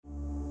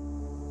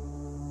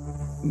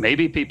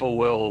Maybe people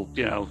will,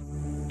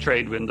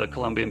 trade with the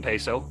Colombian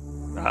peso.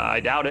 I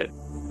doubt it.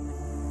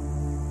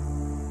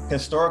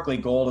 Historically,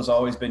 gold has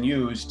always been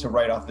used to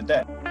write off the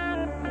debt.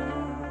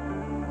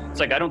 It's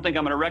like, I don't think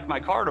I'm going to wreck my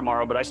car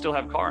tomorrow, but I still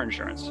have car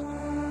insurance.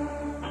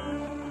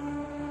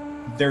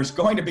 There's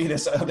going to be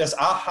this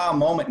aha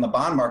moment in the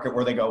bond market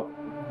where they go,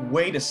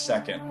 wait a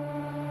second.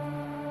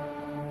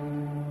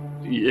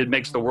 It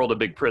makes the world a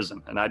big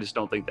prison, and I just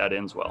don't think that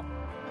ends well.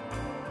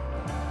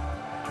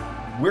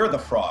 We're the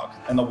frog,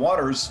 and the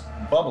water's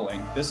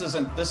bubbling. This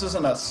isn't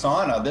a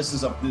sauna.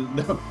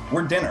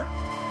 We're dinner.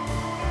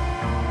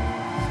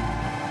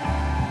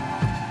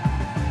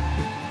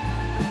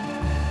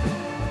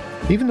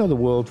 Even though the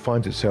world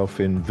finds itself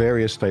in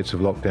various states of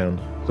lockdown,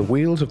 the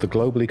wheels of the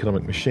global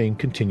economic machine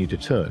continue to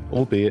turn,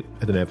 albeit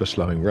at an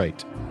ever-slowing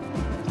rate.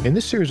 In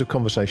this series of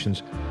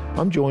conversations,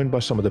 I'm joined by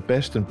some of the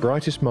best and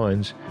brightest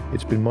minds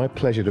it's been my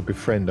pleasure to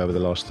befriend over the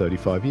last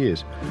 35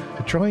 years,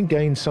 to try and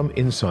gain some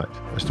insight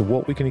as to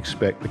what we can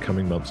expect the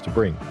coming months to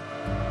bring.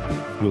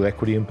 Will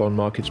equity and bond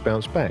markets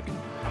bounce back?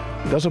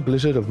 Does a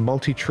blizzard of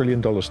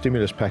multi-trillion-dollar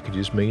stimulus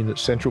packages mean that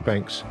central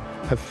banks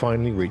have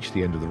finally reached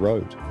the end of the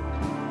road?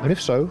 And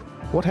if so,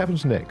 what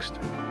happens next?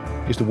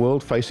 Is the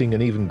world facing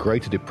an even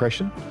greater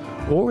depression,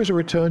 or is a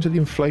return to the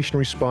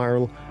inflationary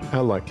spiral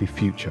our likely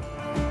future?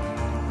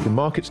 From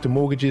markets to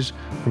mortgages,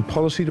 from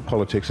policy to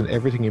politics and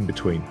everything in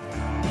between,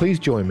 please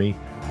join me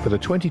for the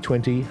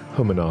 2020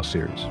 Hmmminar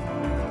series.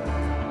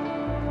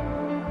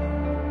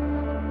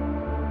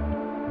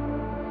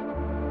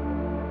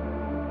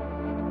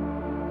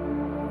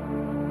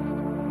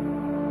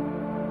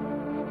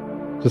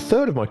 The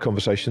third of my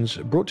conversations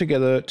brought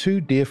together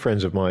two dear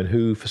friends of mine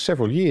who, for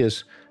several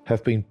years,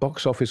 have been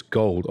box office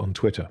gold on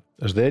Twitter,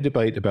 as their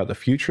debate about the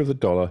future of the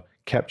dollar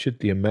captured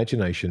the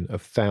imagination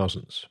of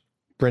thousands.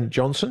 Brent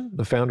Johnson,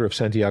 the founder of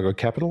Santiago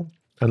Capital,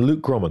 and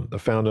Luke Gromen, the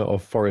founder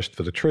of Forest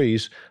for the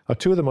Trees, are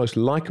two of the most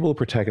likable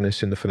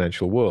protagonists in the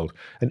financial world,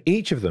 and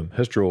each of them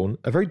has drawn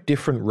a very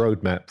different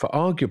roadmap for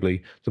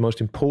arguably the most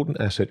important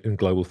asset in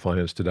global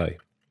finance today,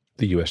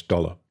 the US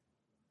dollar.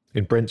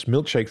 In Brent's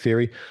milkshake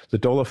theory, the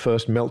dollar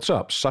first melts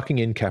up, sucking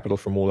in capital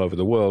from all over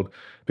the world,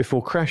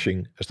 before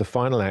crashing as the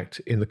final act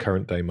in the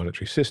current-day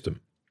monetary system.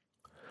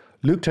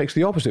 Luke takes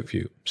the opposite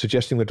view,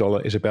 suggesting the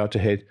dollar is about to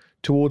head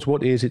towards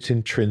what is its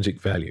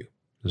intrinsic value,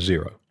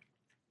 zero.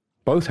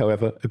 Both,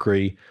 however,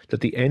 agree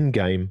that the end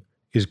game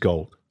is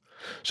gold.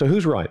 So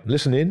who's right?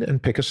 Listen in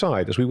and pick a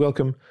side as we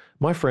welcome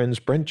my friends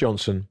Brent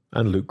Johnson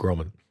and Luke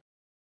Gromen.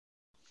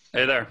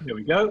 Hey there. Here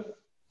we go.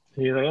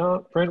 Here they are.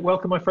 Brent,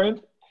 welcome, my friend.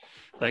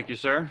 Thank you,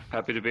 sir.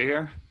 Happy to be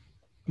here.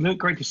 Luke,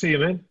 great to see you,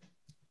 man.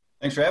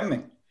 Thanks for having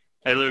me.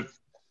 Hey, Luke.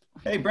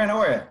 Hey, Brent, how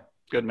are you?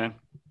 Good, man.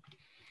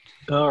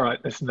 All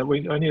right, listen, I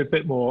need a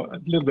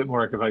little bit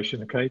more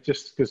aggravation, okay?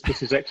 Just because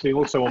this is actually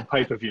also on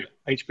pay-per-view.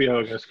 HBO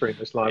are going to screen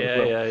this live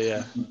as well.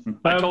 Yeah.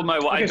 I told my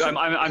wife,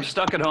 I'm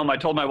stuck at home. I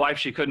told my wife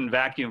she couldn't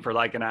vacuum for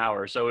like an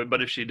hour.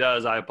 But if she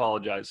does, I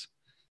apologize.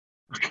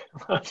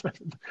 If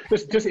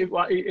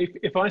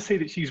I see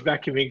that she's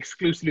vacuuming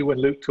exclusively when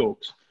Luke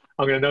talks,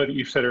 I'm going to know that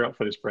you've set her up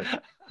for this, Brent. All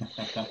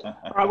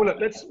right, well, look,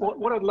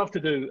 what I'd love to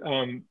do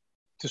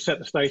to set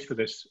the stage for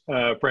this,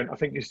 Brent, I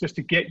think is just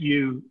to get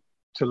you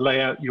to lay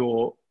out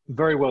your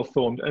very well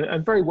formed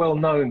and very well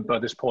known by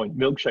this point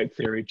milkshake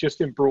theory,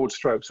 just in broad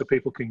strokes, so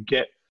people can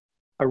get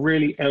a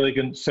really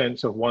elegant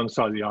sense of one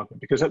side of the argument.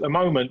 Because at the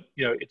moment,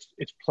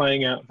 it's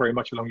playing out very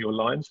much along your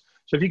lines.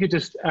 So if you could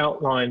just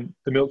outline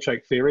the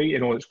milkshake theory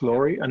in all its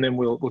glory, and then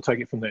we'll take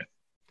it from there.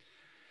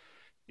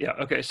 Yeah,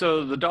 okay.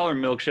 So the dollar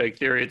milkshake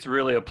theory, it's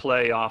really a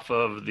play off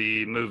of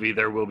the movie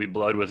There Will Be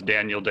Blood with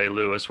Daniel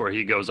Day-Lewis, where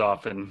he goes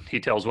off and he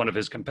tells one of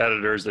his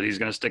competitors that he's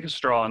going to stick a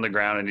straw in the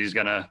ground and he's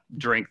going to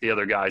drink the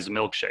other guy's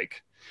milkshake.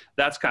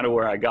 That's kind of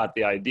where I got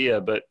the idea,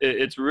 but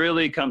it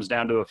really comes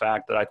down to a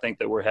fact that I think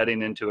that we're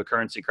heading into a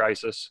currency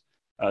crisis.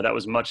 That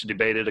was much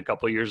debated a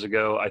couple of years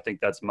ago. I think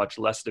that's much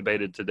less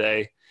debated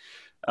today.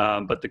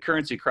 But the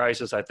currency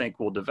crisis, I think,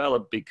 will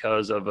develop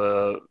because of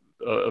a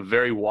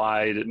very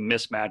wide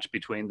mismatch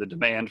between the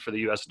demand for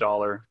the US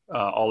dollar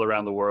all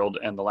around the world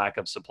and the lack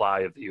of supply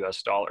of the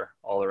US dollar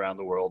all around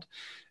the world.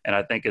 And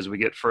I think as we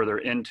get further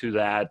into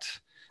that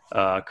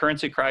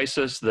currency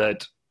crisis,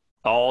 that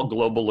all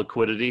global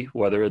liquidity,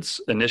 whether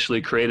it's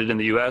initially created in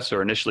the US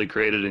or initially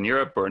created in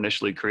Europe or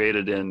initially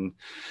created in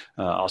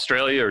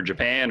Australia or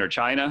Japan or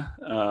China,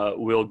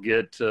 will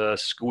get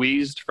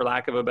squeezed, for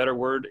lack of a better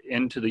word,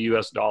 into the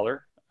US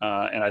dollar.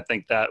 And I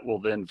think that will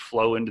then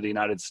flow into the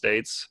United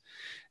States.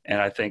 And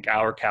I think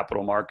our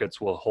capital markets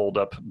will hold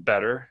up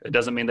better. It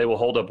doesn't mean they will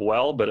hold up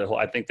well, but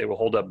I think they will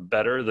hold up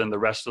better than the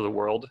rest of the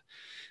world.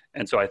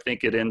 And so I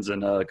think it ends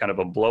in a kind of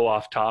a blow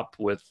off top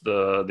with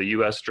the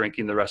US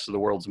drinking the rest of the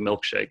world's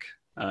milkshake.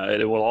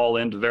 It will all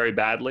end very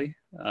badly.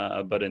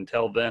 But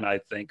until then, I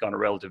think on a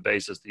relative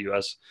basis, the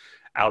US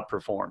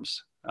outperforms.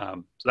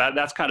 So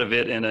that's kind of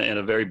it in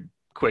a very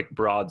quick,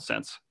 broad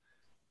sense.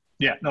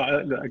 Yeah,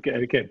 no,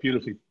 again,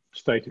 beautifully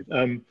stated.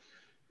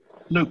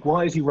 Luke,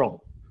 why is he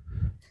wrong?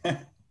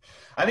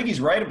 I think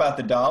he's right about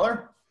the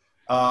dollar.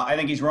 I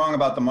think he's wrong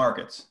about the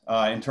markets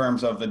in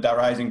terms of the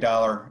rising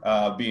dollar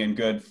being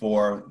good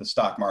for the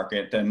stock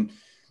market. And,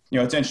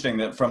 it's interesting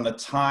that from the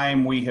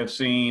time we have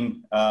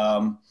seen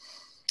the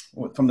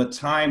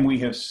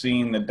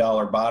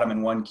dollar bottom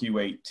in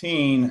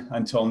 1Q18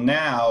 until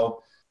now,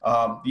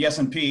 the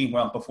S&P,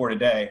 well, before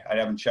today, I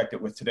haven't checked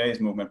it with today's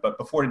movement, but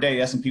before today,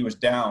 the S&P was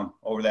down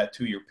over that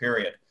 2-year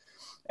period.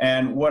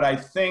 And what I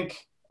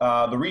think,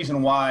 the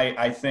reason why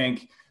I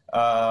think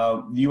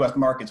the U.S.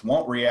 markets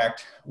won't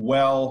react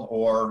well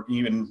or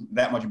even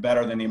that much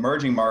better than the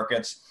emerging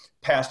markets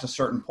past a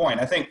certain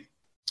point. I think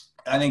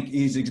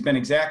he's been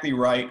exactly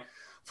right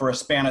for a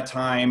span of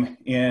time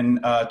in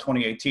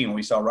 2018 when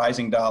we saw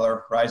rising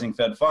dollar, rising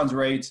Fed funds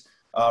rates,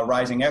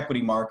 rising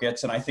equity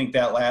markets, and I think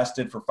that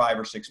lasted for 5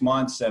 or 6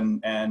 months,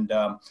 and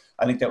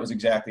I think that was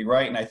exactly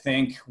right. And I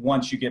think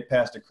once you get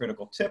past a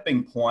critical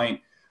tipping point,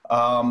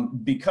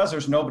 because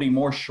there's nobody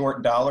more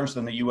short dollars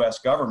than the U.S.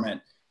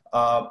 government,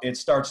 it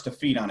starts to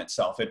feed on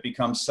itself. It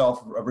becomes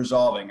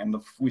self-resolving. And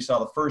we saw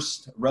the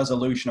first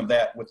resolution of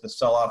that with the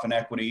sell-off in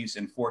equities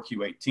in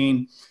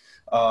 4Q18.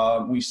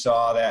 We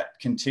saw that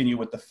continue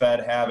with the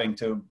Fed having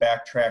to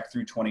backtrack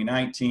through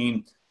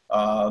 2019.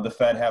 The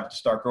Fed have to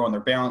start growing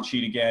their balance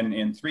sheet again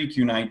in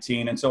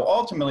 3Q19. And so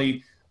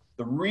ultimately,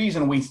 the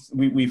reason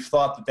we've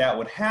thought that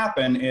would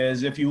happen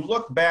is if you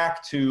look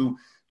back to,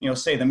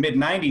 say the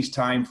mid-90s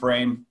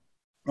timeframe,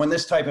 when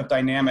this type of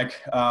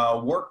dynamic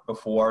worked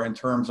before in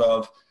terms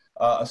of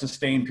a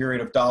sustained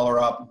period of dollar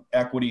up,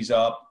 equities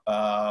up,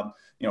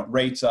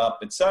 rates up,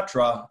 et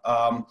cetera,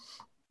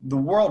 the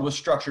world was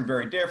structured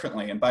very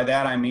differently. And by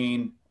that, I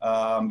mean,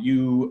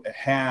 you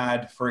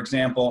had, for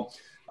example,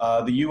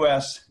 the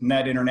U.S.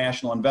 net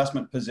international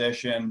investment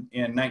position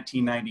in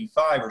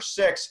 1995 or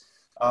 6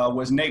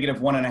 was negative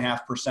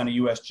 1.5% of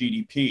U.S.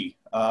 GDP.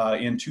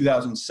 In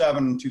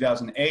 2007,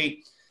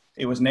 2008,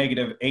 it was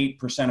negative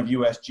 8% of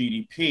U.S.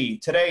 GDP.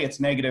 Today, it's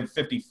negative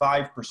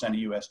 55% of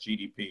U.S.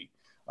 GDP.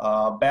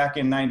 Back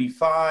in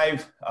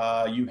 95,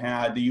 you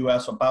had the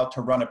U.S. about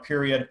to run a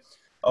period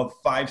of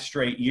 5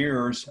 straight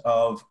years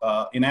of,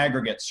 in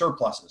aggregate,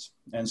 surpluses.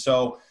 And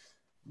so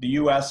the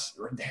U.S.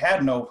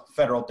 had no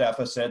federal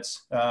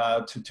deficits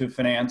to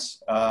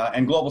finance,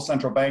 and global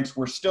central banks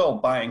were still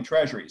buying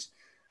treasuries.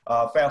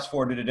 Fast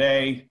forward to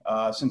today,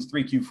 since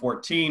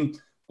 3Q14,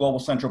 global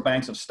central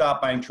banks have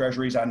stopped buying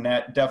treasuries on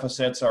net.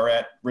 Deficits are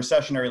at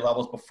recessionary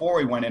levels before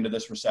we went into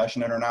this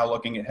recession and are now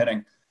looking at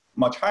hitting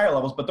much higher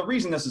levels. But the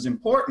reason this is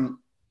important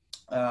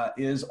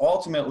is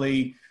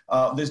ultimately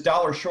this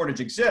dollar shortage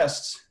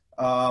exists,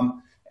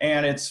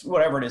 and it's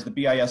whatever it is. The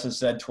BIS has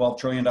said $12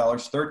 trillion,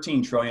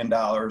 $13 trillion.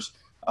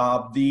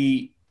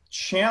 The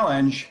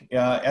challenge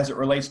as it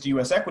relates to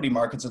U.S. equity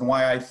markets and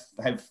why I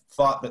have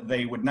thought that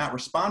they would not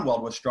respond well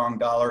to a strong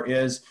dollar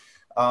is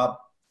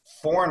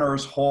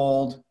foreigners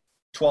hold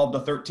 $12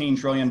 to $13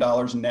 trillion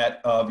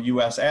net of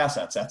U.S.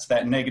 assets. That's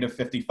that negative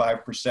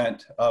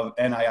 55% of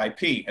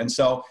NIIP. And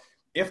so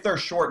if they're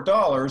short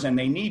dollars and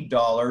they need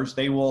dollars,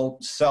 they will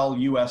sell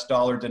U.S.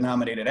 dollar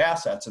denominated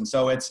assets. And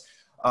so it's,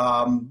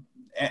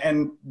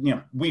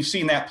 we've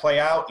seen that play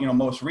out,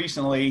 most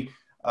recently,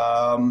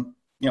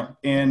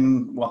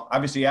 in, well,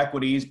 obviously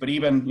equities, but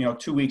even,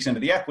 2 weeks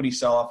into the equity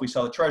sell-off, we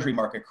saw the Treasury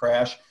market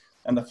crash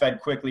and the Fed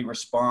quickly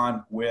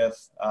respond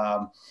with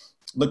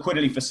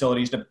liquidity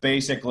facilities to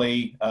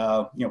basically,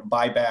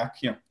 buy back,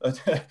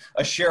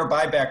 a share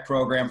buyback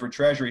program for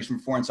treasuries from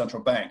foreign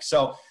central banks.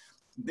 So,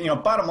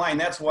 bottom line,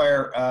 that's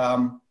where,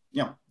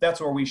 that's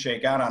where we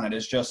shake out on it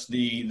is just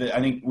I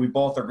think we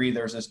both agree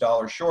there's this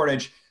dollar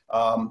shortage.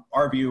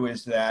 Our view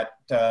is that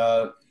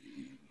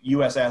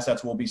U.S.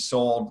 assets will be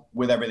sold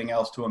with everything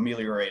else to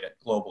ameliorate it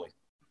globally.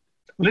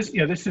 Well,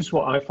 this is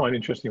what I find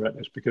interesting about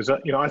this because,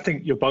 I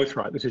think you're both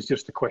right. This is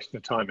just a question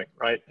of timing,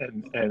 right?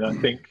 And I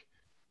think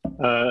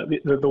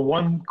the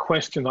one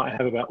question that I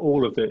have about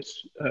all of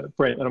this,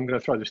 Brent, and I'm going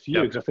to throw this to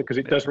you because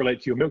it does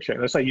relate to your milkshake.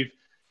 Let's say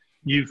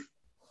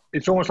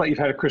it's almost like you've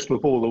had a crystal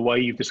ball the way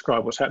you've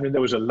described what's happening. There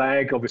was a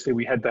lag. Obviously,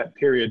 we had that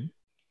period,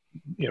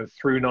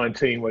 through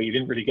 19 where you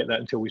didn't really get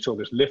that until we saw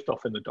this lift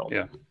off in the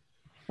dollar.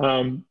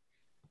 Yeah.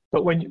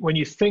 But when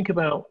you think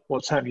about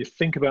what's happened, you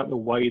think about the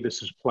way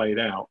this has played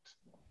out.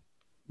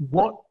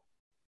 What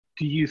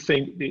do you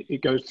think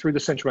it goes through the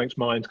central bank's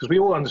minds? Because we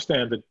all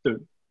understand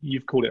that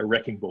you've called it a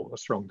wrecking ball, a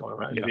strong dollar,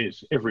 right? Yeah. It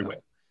is everywhere.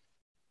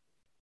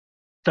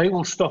 Yeah. They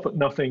will stop at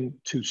nothing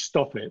to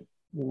stop it.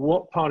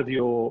 What part of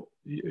your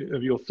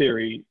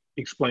theory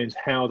explains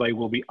how they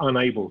will be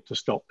unable to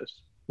stop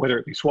this? Whether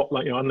it be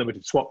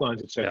unlimited swap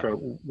lines, etc. Yeah.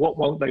 What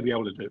won't they be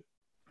able to do?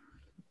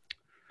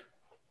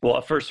 Well,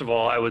 first of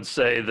all, I would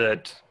say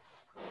that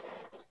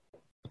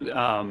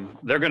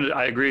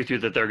I agree with you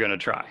that they're going to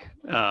try.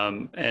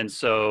 And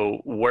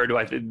so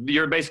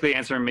you're basically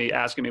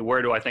asking me,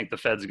 where do I think the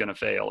Fed's going to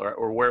fail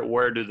or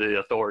where do the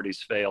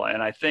authorities fail?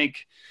 And I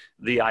think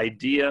the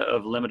idea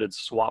of limited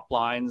swap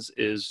lines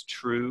is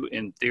true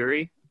in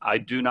theory. I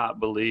do not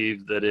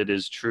believe that it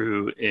is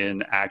true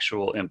in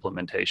actual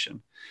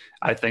implementation.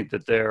 I think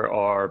that there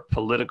are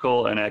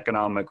political and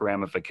economic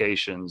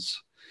ramifications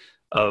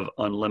of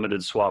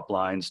unlimited swap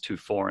lines to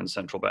foreign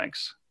central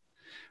banks.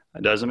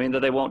 It doesn't mean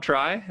that they won't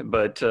try,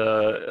 but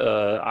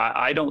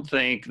I don't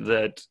think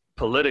that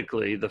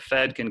politically the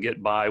Fed can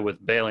get by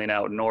with bailing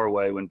out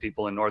Norway when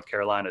people in North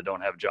Carolina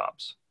don't have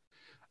jobs.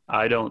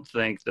 I don't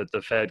think that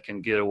the Fed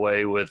can get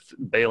away with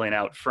bailing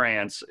out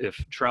France if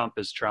Trump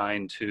is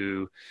trying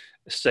to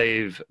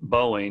save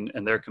Boeing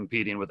and they're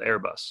competing with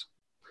Airbus.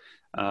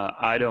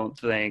 I don't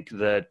think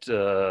that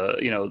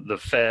the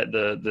Fed,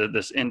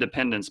 this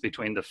independence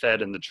between the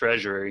Fed and the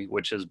Treasury,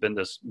 which has been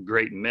this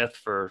great myth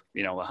for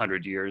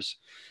 100 years,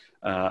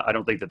 I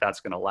don't think that that's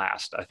going to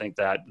last. I think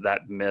that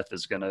myth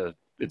is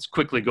it's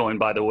quickly going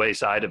by the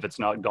wayside if it's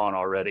not gone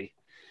already.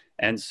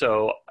 And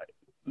so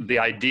the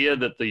idea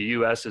that the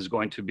U.S. is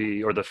going to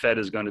be, or the Fed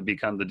is going to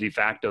become the de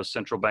facto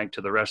central bank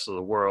to the rest of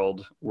the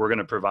world, we're going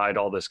to provide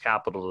all this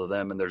capital to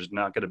them, and there's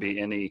not going to be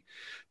any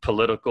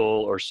political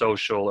or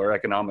social or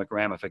economic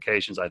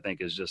ramifications, I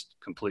think is just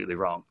completely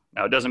wrong.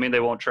 Now, it doesn't mean they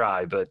won't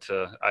try, but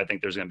I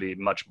think there's going to be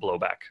much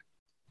blowback.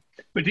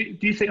 But do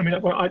you think,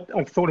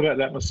 I've thought about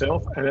that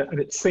myself, and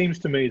it seems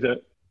to me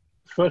that,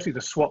 firstly, the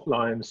swap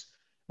lines,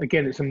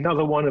 again, it's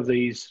another one of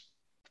these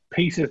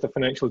pieces of the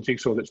financial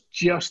jigsaw that's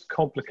just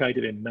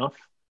complicated enough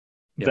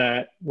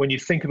that when you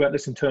think about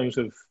this in terms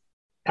of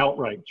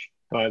outrage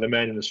by the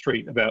man in the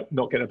street about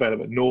not getting a bailout,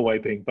 but Norway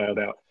being bailed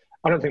out,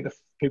 I don't think the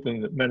people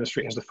in the man in the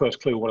street has the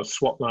first clue what a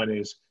swap line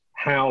is,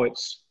 how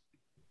it's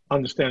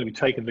understandably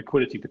taken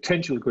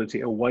potential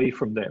liquidity away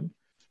from them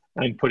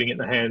and putting it in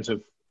the hands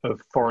of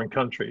foreign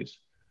countries.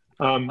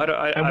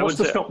 What's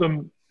to stop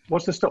them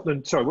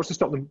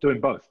doing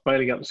both,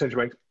 bailing out the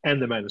central banks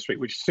and the man in the street,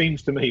 which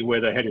seems to me where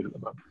they're headed at the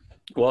moment?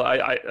 Well,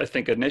 I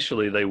think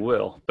initially they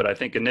will, but I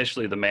think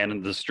initially the man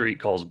in the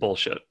street calls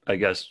bullshit, I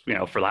guess,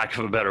 for lack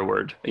of a better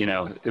word.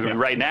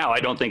 Right now,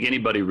 I don't think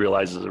anybody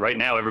realizes it. Right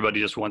now,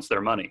 everybody just wants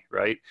their money,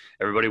 right?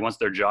 Everybody wants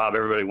their job.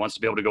 Everybody wants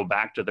to be able to go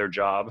back to their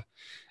job.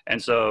 And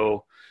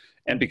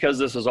because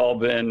this has all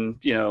been,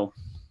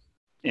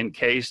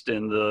 encased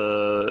in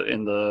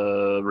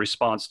the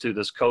response to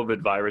this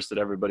COVID virus that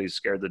everybody's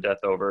scared to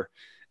death over,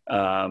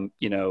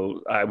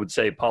 I would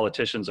say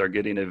politicians are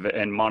getting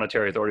and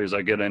monetary authorities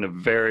are getting a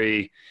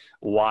very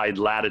wide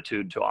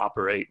latitude to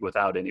operate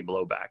without any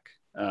blowback.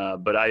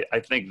 But I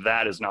think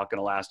that is not going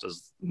to last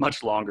as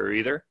much longer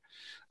either.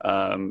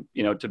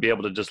 To be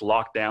able to just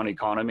lock down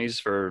economies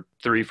for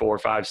 3, 4,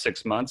 5,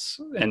 6 months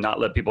and not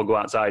let people go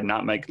outside,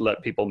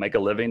 let people make a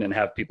living and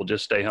have people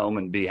just stay home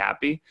and be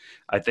happy,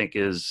 I think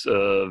is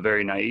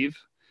very naive.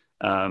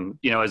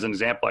 As an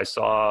example, I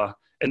saw,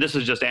 and this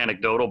is just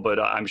anecdotal, but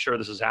I'm sure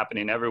this is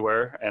happening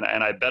everywhere, and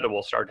I bet it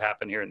will start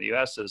happening here in the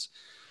U.S., is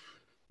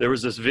there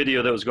was this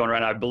video that was going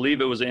around. I believe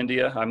it was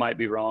India. I might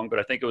be wrong, but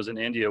I think it was in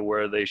India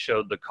where they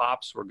showed the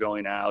cops were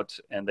going out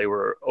and they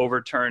were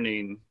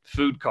overturning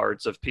food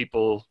carts of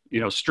people,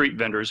 street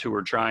vendors who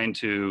were trying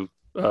to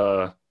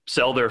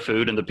sell their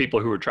food and the people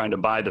who were trying to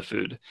buy the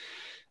food.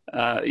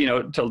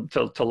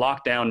 To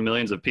lock down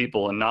millions of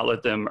people and not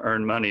let them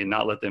earn money and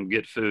not let them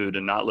get food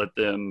and not let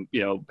them,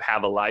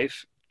 have a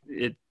life,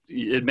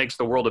 it makes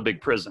the world a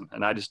big prison.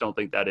 And I just don't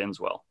think that ends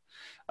well.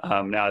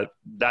 Now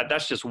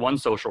that's just one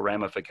social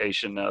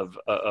ramification of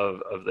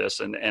this.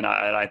 And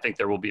I think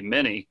there will be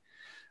many,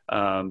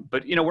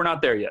 but we're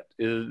not there yet.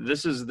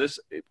 The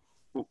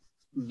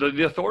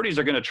authorities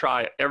are going to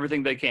try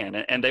everything they can,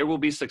 and they will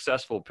be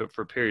successful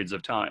for periods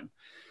of time.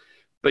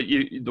 But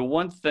the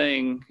one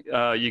thing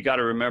you got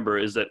to remember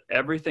is that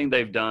everything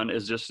they've done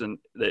is just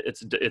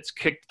it's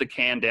kicked the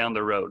can down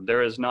the road.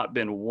 There has not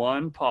been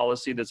one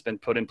policy that's been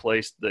put in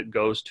place that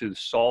goes to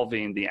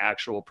solving the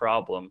actual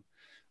problem,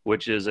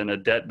 which is in a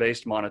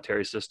debt-based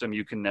monetary system,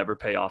 you can never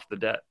pay off the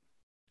debt.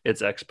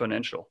 It's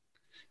exponential.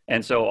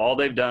 And so all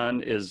they've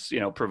done is,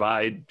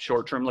 provide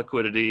short-term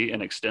liquidity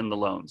and extend the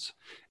loans.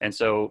 And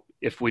so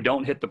if we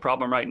don't hit the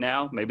problem right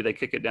now, maybe they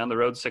kick it down the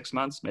road 6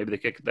 months, maybe they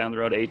kick it down the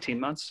road 18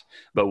 months,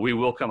 but we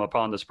will come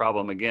upon this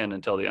problem again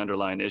until the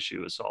underlying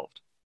issue is solved.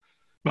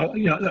 Well,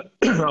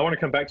 I want to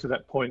come back to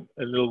that point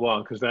in a little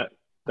while, because that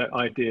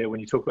idea,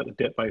 when you talk about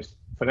the debt-based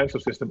financial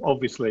system,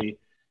 obviously,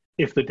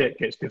 if the debt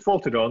gets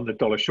defaulted on, the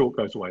dollar short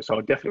goes away. So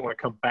I definitely want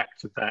to come back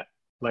to that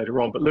later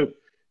on. But Luke,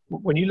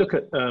 when you look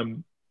at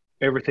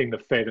everything the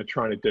Fed are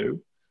trying to do,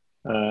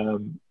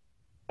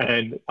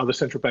 and other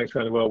central banks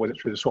around the world, whether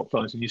it's through the swap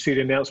lines, and you see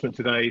the announcement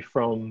today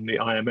from the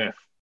IMF,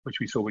 which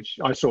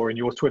I saw in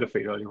your Twitter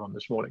feed earlier on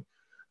this morning.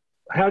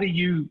 How do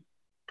you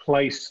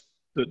place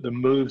the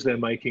moves they're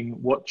making?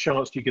 What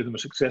chance do you give them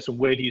of success, and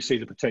where do you see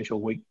the potential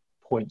weak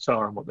points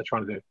are and what they're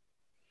trying to do?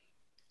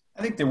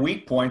 I think the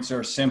weak points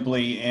are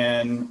simply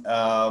in,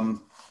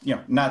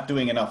 not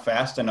doing enough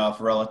fast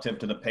enough relative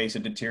to the pace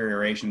of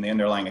deterioration in the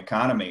underlying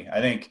economy. I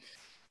think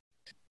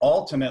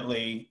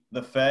ultimately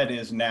the Fed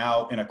is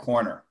now in a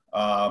corner.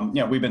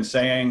 We've been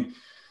saying,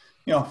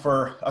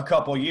 for a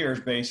couple of years,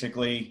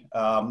 basically,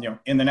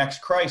 in the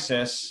next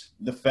crisis,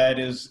 the Fed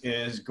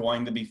is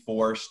going to be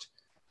forced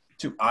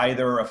to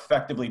either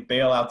effectively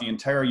bail out the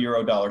entire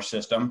Eurodollar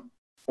system,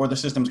 or the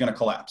system's going to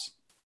collapse.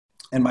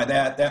 And by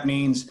that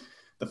means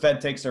the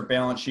Fed takes their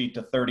balance sheet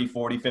to 30,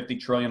 40, 50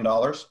 trillion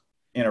dollars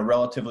in a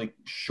relatively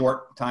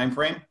short time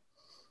frame,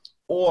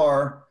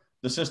 or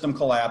the system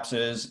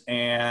collapses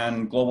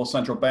and global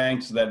central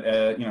banks that,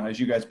 as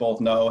you guys both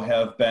know,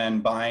 have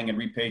been buying and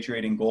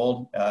repatriating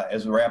gold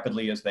as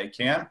rapidly as they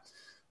can.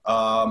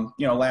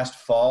 Last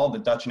fall, the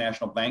Dutch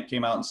National Bank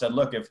came out and said,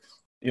 look,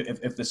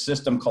 if the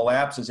system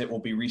collapses, it will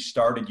be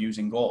restarted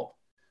using gold.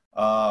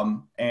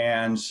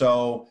 And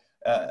so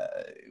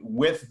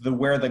with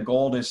where the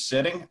gold is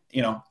sitting,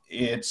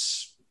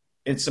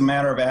 it's a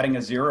matter of adding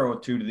a 0 or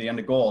 2 to the end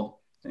of gold,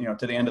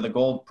 to the end of the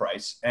gold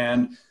price.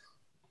 And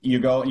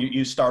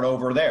you start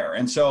over there.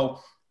 And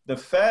so the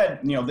Fed,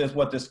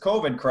 what this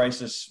COVID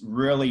crisis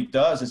really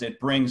does is it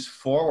brings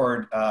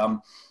forward,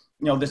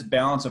 this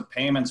balance of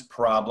payments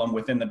problem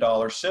within the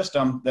dollar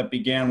system that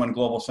began when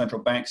global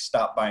central banks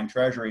stopped buying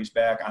treasuries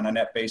back on a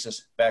net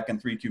basis back in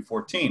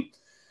 3Q14.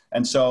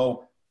 And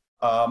so,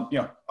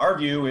 our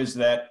view is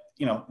that,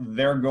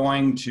 they're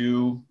going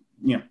to,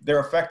 they're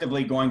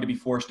effectively going to be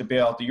forced to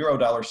bail out the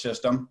Eurodollar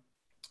system.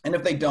 And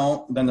if they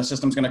don't, then the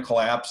system's going to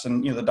collapse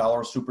and, the dollar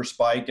will super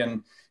spike.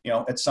 And,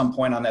 at some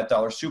point on that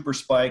dollar super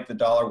spike, the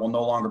dollar will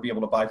no longer be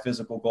able to buy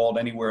physical gold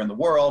anywhere in the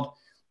world.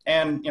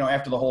 And,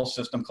 after the whole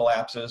system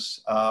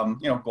collapses,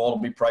 gold will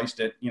be priced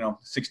at,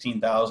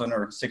 16,000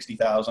 or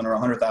 60,000 or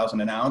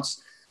 100,000 an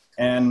ounce.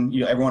 And,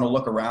 everyone will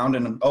look around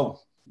and, oh,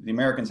 the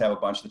Americans have a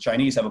bunch, the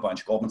Chinese have a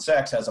bunch, Goldman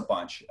Sachs has a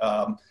bunch.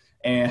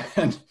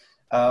 And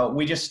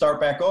we just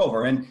start back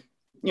over. And,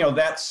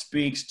 that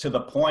speaks to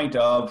the point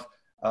of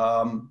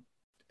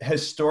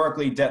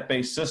historically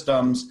debt-based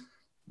systems.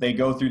 They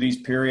go through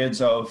these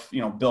periods of,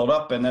 build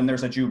up, and then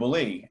there's a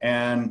jubilee.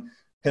 And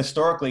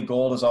historically,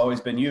 gold has always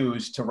been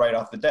used to write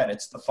off the debt.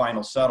 It's the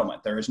final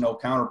settlement. There is no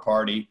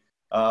counterparty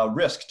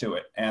risk to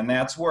it. And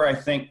that's where I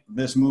think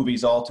this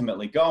movie's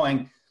ultimately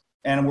going.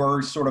 And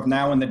we're sort of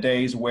now in the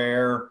days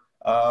where,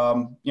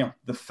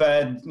 the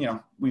Fed,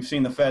 we've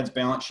seen the Fed's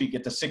balance sheet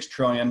get to 6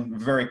 trillion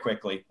very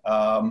quickly.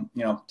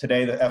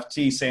 Today the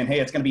FT saying, hey,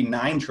 it's going to be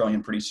 9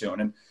 trillion pretty soon.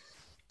 And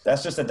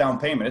that's just a down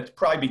payment. It'd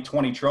probably be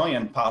 20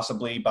 trillion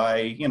possibly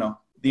by,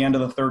 the end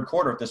of the third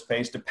quarter at this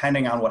pace,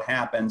 depending on what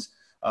happens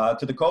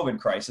to the COVID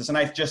crisis. And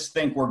I just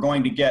think we're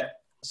going to get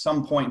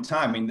some point in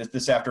time. I mean,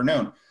 this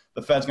afternoon,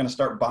 the Fed's going to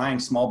start buying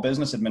small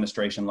business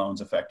administration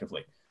loans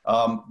effectively.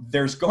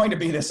 There's going to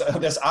be this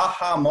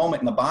aha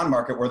moment in the bond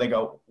market where they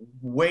go,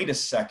 wait a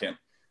second,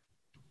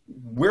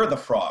 we're the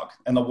frog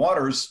and the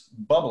water's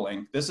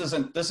bubbling. This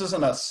isn't a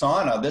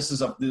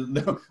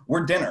sauna.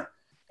 We're dinner.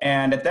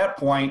 And at that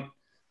point,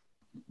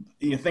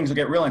 things will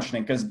get real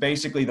interesting because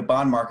basically the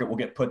bond market will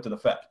get put to the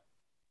Fed.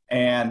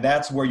 And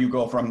that's where you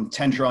go from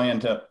 10 trillion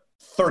to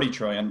 30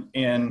 trillion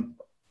in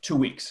 2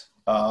 weeks.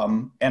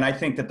 And I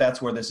think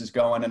that's where this is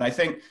going. And I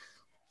think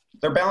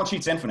their balance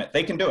sheet's infinite.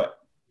 They can do it.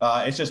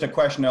 It's just a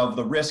question of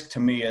the risk to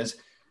me is,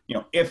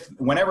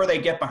 whenever they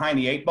get behind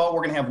the 8 ball,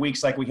 we're going to have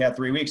weeks like we had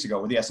 3 weeks ago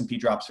where the S&P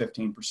drops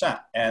 15%.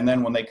 And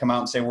then when they come out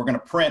and say, we're going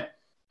to print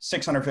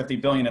 650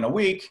 billion in a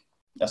week,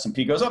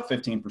 S&P goes up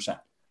 15%.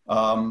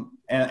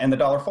 And the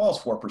dollar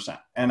falls 4%.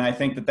 And I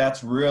think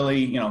that's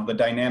really, the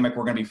dynamic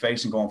we're going to be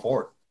facing going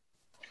forward.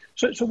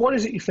 So what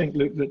is it you think,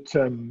 Luke,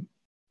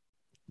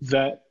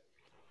 that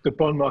the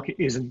bond market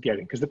isn't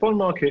getting? Because the bond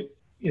market,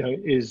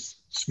 is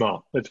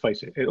smart. Let's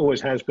face it. It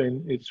always has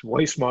been. It's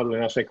way smarter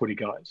than us equity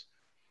guys.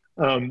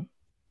 And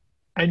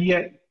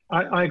yet,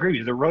 I agree with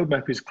you. The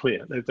roadmap is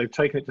clear. They've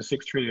taken it to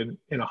 6 trillion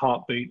in a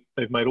heartbeat.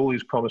 They've made all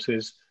these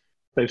promises.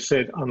 They've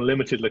said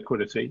unlimited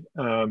liquidity.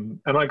 And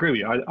I agree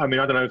with you. I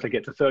mean, I don't know if they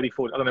get to 30,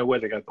 40. I don't know where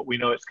they go, but we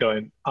know it's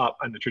going up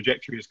and the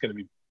trajectory is going to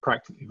be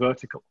practically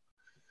vertical.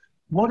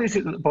 What is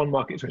it that the bond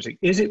market is missing?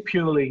 Is it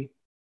purely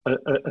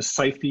a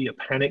safety, a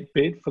panic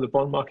bid for the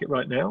bond market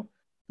right now?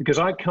 Because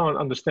I can't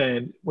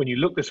understand when you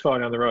look this far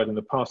down the road and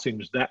the path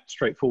seems that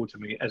straightforward to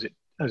me as it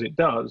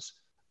does.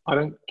 I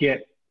don't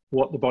get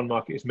what the bond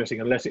market is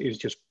missing unless it is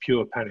just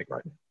pure panic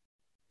right now.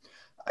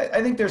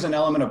 I think there's an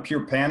element of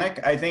pure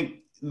panic. I think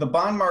the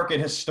bond market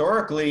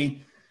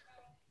historically,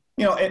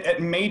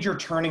 at major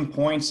turning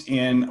points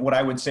in what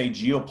I would say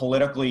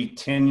geopolitically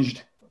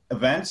tinged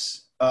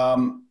events,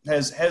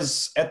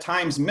 has at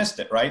times missed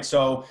it, right?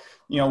 So,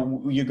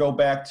 you go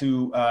back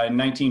to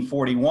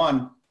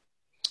 1941,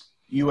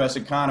 U.S.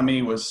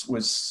 economy was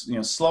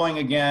slowing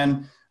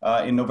again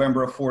in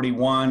November of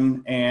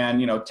 41, and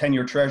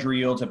 10-year Treasury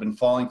yields have been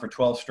falling for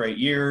 12 straight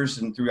years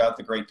and throughout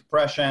the Great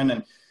Depression,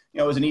 and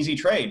it was an easy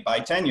trade. By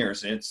 10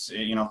 years, it's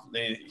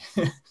the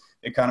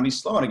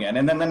economy's slowing again,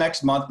 and then the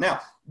next month.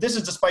 Now, this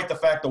is despite the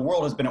fact the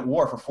world has been at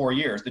war for 4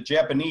 years. The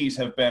Japanese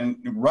have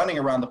been running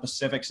around the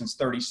Pacific since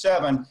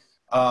 1937.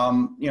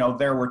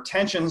 There were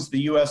tensions.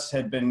 The U.S.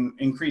 had been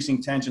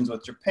increasing tensions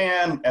with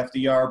Japan.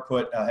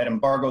 FDR had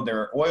embargoed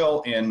their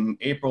oil in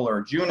April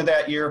or June of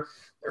that year.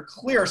 There are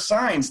clear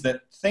signs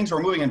that things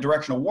were moving in the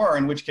direction of war,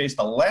 in which case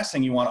the last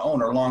thing you want to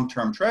own are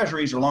long-term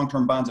treasuries or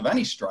long-term bonds of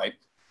any stripe.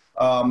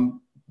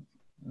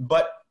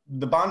 But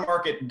the bond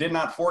market did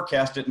not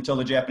forecast it until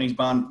the Japanese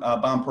bombed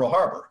Pearl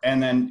Harbor.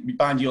 And then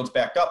bond yields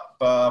backed up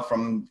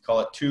from,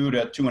 call it 2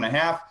 to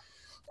 2.5.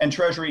 and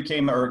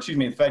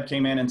the Fed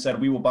came in and said,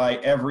 we will buy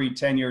every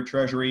 10-year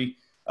Treasury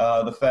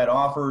the Fed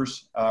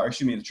offers,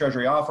 the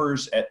Treasury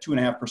offers at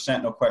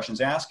 2.5%, no questions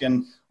asked.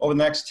 And over the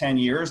next 10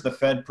 years, the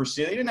Fed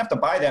proceeded. They didn't have to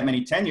buy that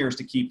many 10 years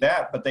to keep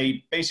that, but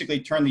they basically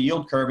turned the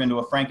yield curve into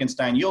a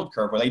Frankenstein yield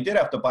curve, where they did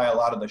have to buy a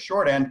lot of the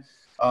short end.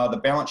 The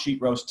balance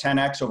sheet rose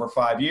 10x over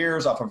 5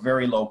 years off a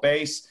very low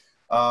base.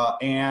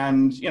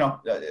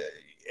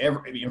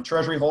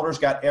 Treasury holders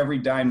got every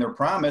dime they're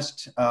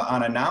promised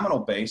on a nominal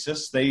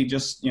basis. They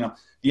just,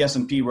 the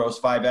S&P rose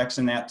 5x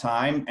in that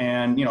time,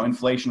 and,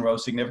 inflation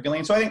rose significantly.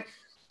 And so I think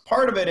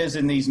part of it is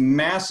in these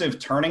massive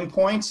turning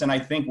points, and I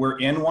think we're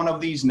in one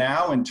of these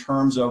now in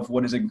terms of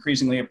what is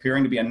increasingly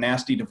appearing to be a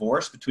nasty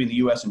divorce between the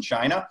U.S. and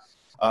China,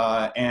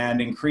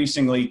 and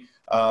increasingly,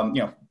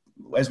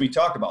 as we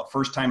talked about,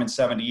 first time in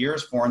 70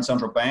 years, foreign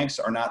central banks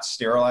are not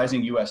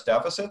sterilizing U.S.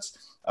 deficits.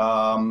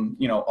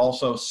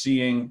 Also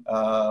seeing,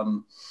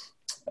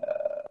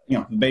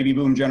 the baby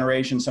boom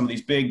generation, some of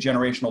these big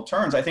generational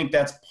turns. I think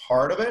that's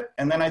part of it.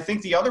 And then I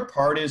think the other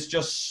part is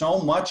just so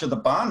much of the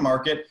bond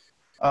market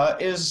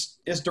is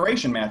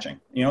duration matching.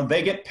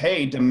 They get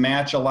paid to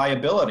match a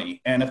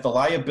liability. And if the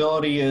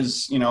liability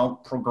is,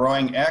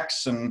 growing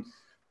X, and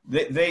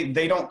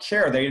they don't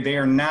care. They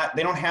don't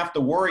have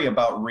to worry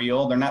about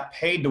real. They're not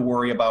paid to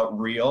worry about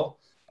real.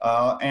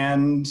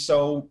 And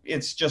so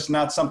it's just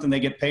not something they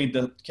get paid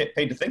to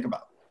think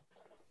about.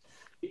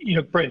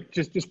 Brent,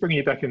 just bringing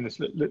you back in this,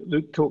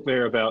 Luke talked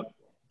there about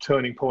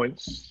turning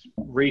points,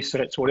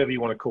 resets, whatever you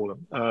want to call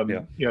them.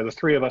 The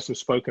three of us have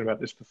spoken about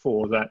this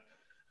before, that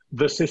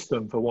the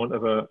system, for want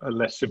of a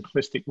less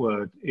simplistic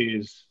word,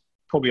 is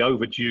probably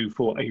overdue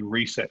for a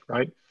reset,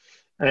 right?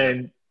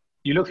 And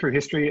you look through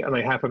history and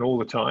they happen all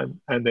the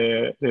time, and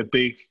they're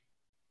big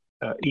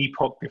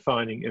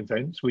epoch-defining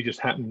events. We just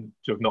happen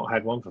to have not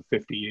had one for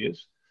 50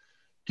 years.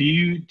 Do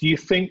you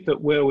think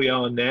that where we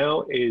are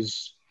now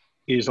is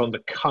on the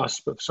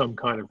cusp of some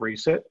kind of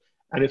reset?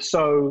 And if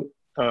so,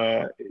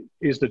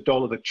 is the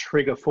dollar the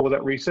trigger for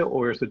that reset,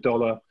 or is the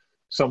dollar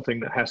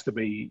something that has to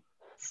be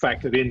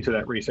factored into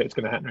that reset? It's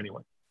going to happen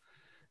anyway.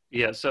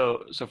 Yeah,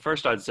 so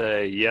first I'd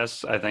say,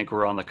 yes, I think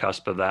we're on the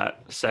cusp of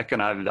that.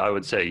 Second, I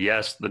would say,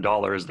 yes, the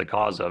dollar is the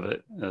cause of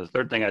it. The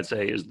third thing I'd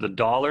say is the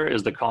dollar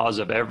is the cause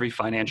of every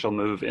financial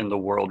move in the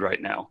world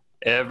right now.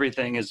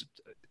 Everything is,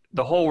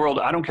 the whole world,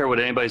 I don't care what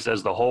anybody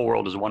says, the whole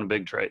world is one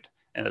big trade.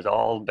 And it's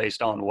all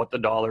based on what the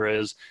dollar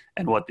is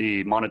and what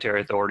the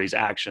monetary authorities'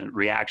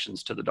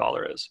 reactions to the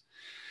dollar is.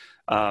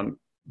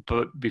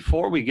 But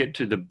before we get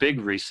to the big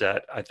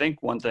reset, I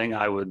think one thing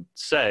I would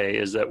say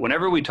is that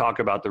whenever we talk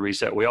about the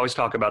reset, we always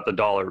talk about the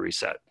dollar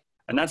reset.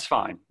 And that's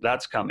fine.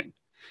 That's coming.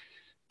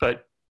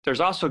 But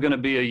there's also going to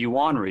be a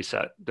yuan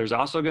reset. There's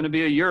also going to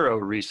be a euro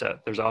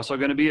reset. There's also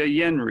going to be a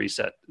yen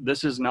reset.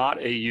 This is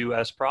not a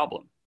U.S.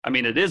 problem. I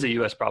mean, it is a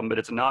U.S. problem, but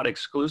it's not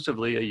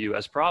exclusively a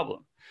U.S.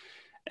 problem.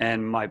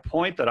 And my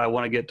point that I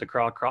want to get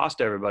to across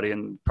to everybody,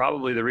 and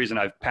probably the reason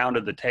I've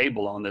pounded the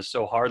table on this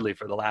so hardly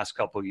for the last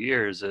couple of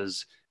years,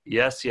 is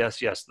yes,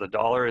 the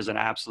dollar is an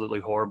absolutely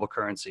horrible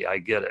currency. I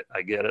get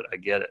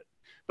it.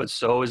 But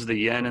so is the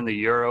yen and the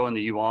euro and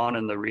the yuan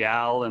and the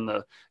real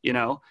and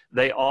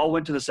they all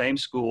went to the same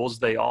schools.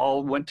 The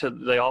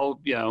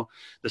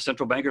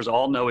central bankers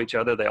all know each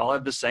other. They all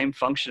have the same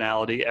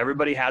functionality.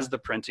 Everybody has the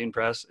printing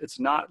press. It's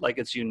not like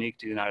it's unique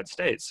to the United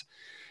States.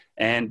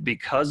 And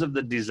because of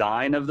the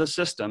design of the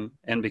system,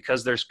 and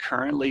because there's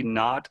currently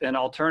not an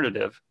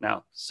alternative,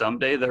 now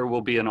someday there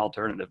will be an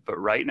alternative, but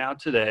right now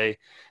today,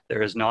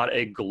 there is not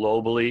a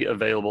globally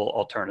available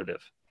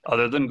alternative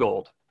other than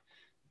gold.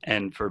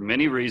 And for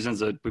many reasons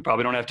that we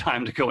probably don't have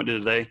time to go into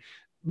today,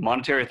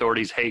 monetary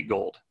authorities hate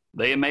gold.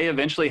 They may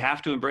eventually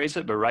have to embrace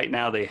it, but right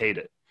now they hate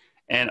it.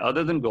 And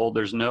other than gold,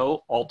 there's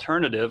no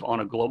alternative on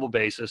a global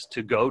basis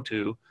to go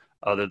to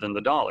other than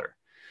the dollar.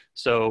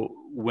 So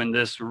when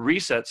this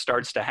reset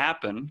starts to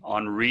happen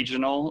on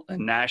regional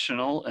and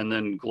national and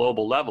then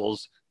global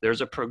levels,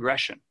 there's a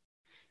progression.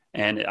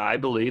 And I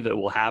believe it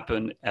will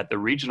happen at the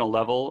regional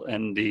level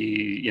and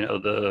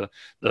the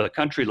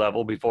country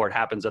level before it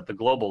happens at the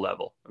global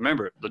level.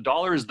 Remember, the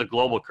dollar is the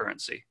global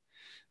currency.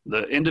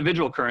 The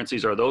individual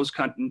currencies are those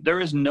there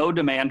is no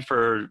demand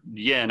for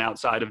yen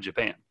outside of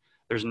Japan.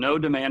 There's no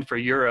demand for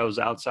euros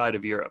outside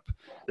of Europe.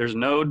 There's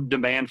no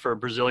demand for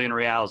Brazilian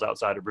reals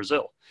outside of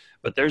Brazil.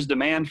 But there's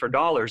demand for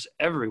dollars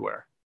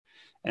everywhere.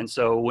 And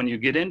so when you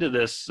get into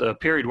this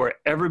period where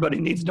everybody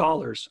needs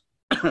dollars,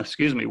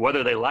 excuse me,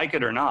 whether they like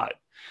it or not,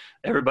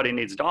 everybody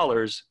needs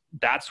dollars,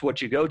 that's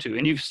what you go to.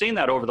 And you've seen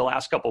that over the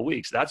last couple of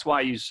weeks. That's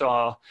why you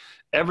saw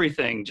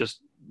everything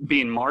just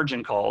being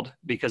margin called,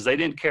 because they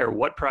didn't care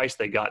what price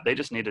they got. They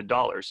just needed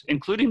dollars,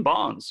 including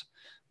bonds.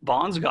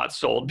 Bonds got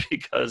sold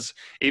because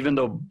even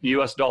though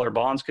US dollar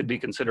bonds could be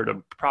considered a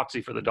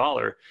proxy for the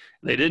dollar,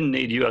 they didn't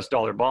need US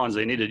dollar bonds.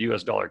 They needed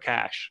US dollar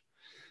cash.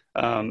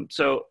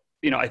 So,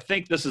 I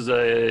think this is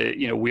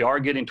we are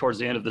getting towards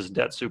the end of this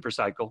debt super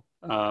cycle.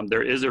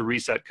 There is a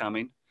reset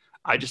coming.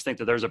 I just think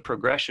that there's a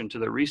progression to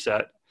the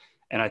reset.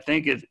 And I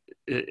think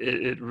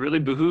it really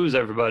behooves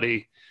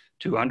everybody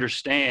to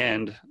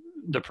understand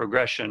the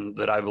progression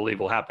that I believe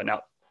will happen.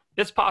 Now,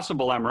 it's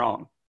possible I'm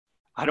wrong.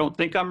 I don't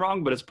think I'm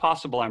wrong, but it's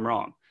possible I'm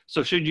wrong.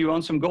 So should you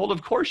own some gold?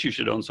 Of course you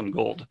should own some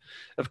gold.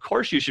 Of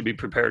course you should be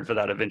prepared for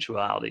that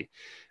eventuality.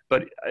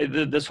 But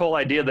this whole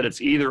idea that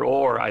it's either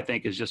or, I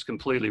think, is just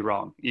completely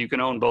wrong. You can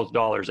own both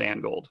dollars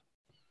and gold.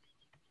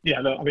 Yeah,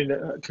 no, I mean,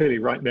 clearly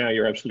right now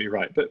you're absolutely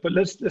right. But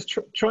let's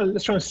try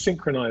and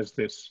synchronize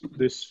this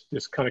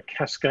kind of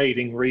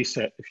cascading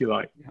reset, if you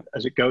like,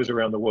 as it goes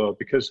around the world.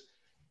 Because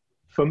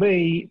for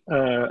me,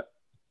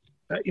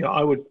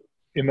 I would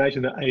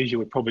imagine that Asia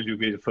would probably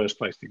be the first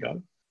place to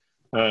go.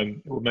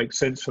 It would make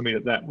sense for me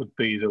that would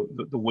be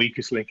the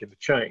weakest link in the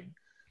chain.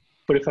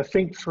 But if I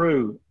think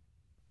through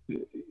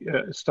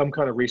some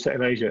kind of reset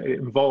in Asia, it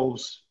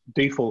involves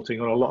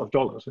defaulting on a lot of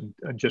dollars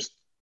and just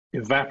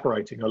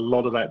evaporating a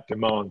lot of that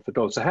demand for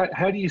dollars. So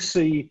how do you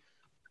see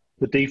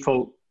the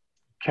default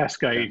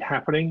cascade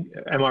happening?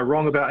 Am I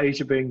wrong about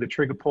Asia being the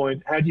trigger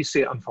point? How do you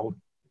see it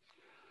unfolding?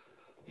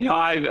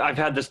 I've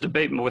had this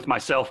debate with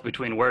myself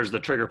between where's the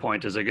trigger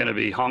point. Is it going to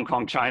be Hong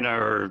Kong, China,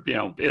 or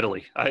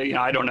Italy?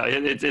 I don't know.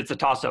 It's a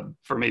toss-up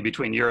for me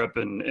between Europe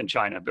and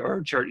China,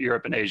 or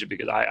Europe and Asia,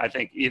 because I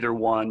think either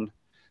one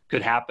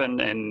could happen,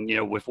 and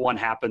if one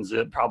happens,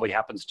 it probably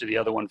happens to the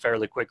other one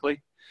fairly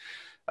quickly.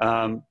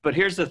 But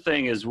here's the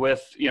thing: is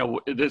with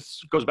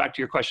this goes back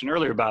to your question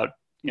earlier about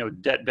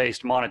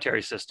debt-based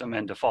monetary system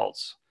and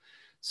defaults.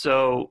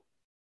 So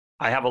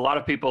I have a lot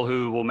of people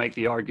who will make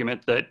the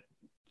argument that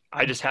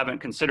I just haven't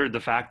considered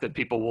the fact that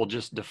people will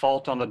just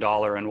default on the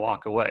dollar and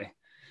walk away.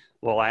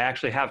 Well, I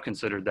actually have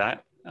considered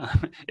that.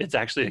 It's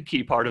actually a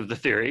key part of the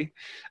theory.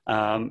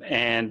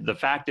 And the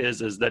fact is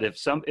that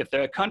if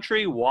a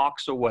country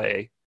walks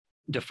away,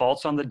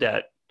 defaults on the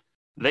debt,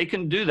 they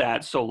can do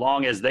that so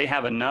long as they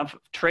have enough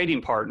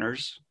trading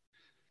partners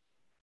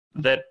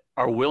that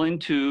are willing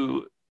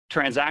to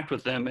transact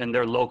with them in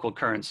their local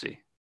currency.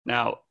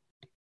 Now,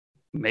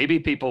 maybe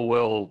people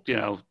will,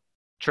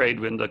 trade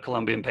with the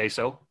Colombian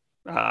peso.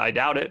 I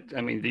doubt it.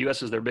 I mean, the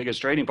U.S. is their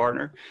biggest trading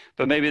partner,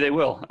 but maybe they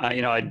will.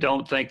 I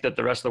don't think that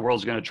the rest of the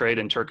world is going to trade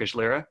in Turkish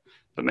lira,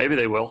 but maybe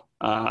they will.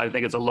 I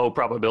think it's a low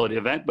probability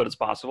event, but it's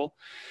possible.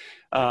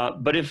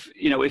 But if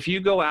you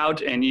go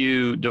out and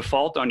you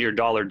default on your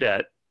dollar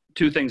debt,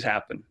 two things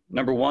happen.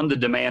 Number one, the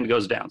demand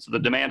goes down. So the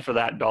demand for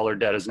that dollar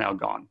debt is now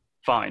gone.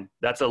 Fine.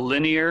 That's a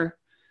linear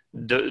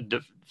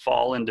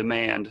fall in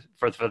demand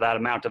for that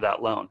amount of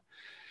that loan.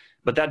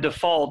 But that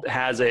default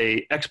has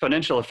a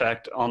exponential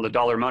effect on the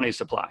dollar money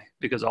supply,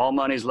 because all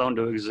money is loaned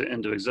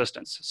into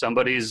existence.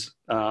 Somebody's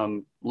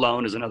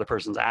loan is another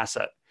person's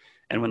asset.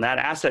 And when that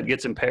asset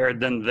gets impaired,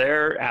 then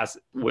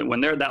when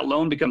that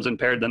loan becomes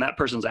impaired, then that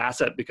person's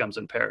asset becomes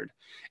impaired.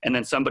 And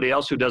then somebody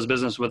else who does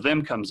business with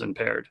them comes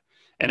impaired.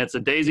 And it's a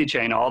daisy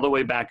chain all the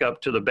way back up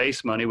to the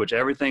base money, which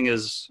everything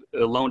is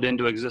loaned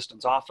into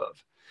existence off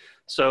of.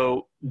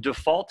 So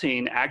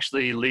defaulting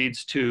actually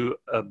leads to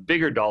a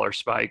bigger dollar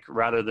spike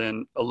rather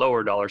than a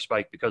lower dollar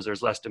spike, because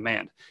there's less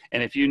demand.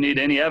 And if you need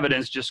any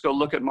evidence, just go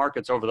look at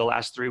markets over the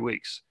last 3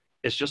 weeks.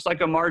 It's just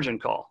like a margin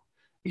call.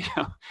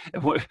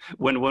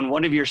 When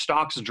one of your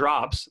stocks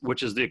drops,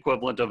 which is the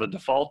equivalent of a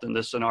default in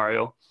this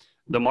scenario,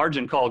 the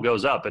margin call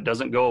goes up. It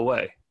doesn't go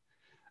away.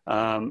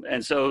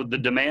 And so the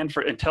demand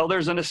until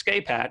there's an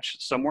escape hatch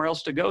somewhere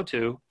else to go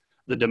to,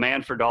 the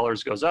demand for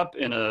dollars goes up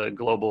in a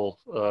global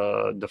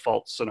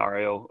default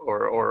scenario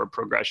or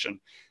progression.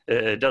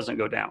 It doesn't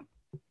go down.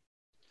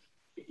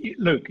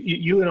 Luke,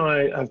 you and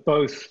I have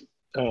both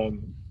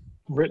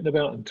written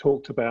about and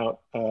talked about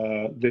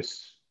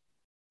this,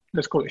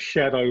 let's call it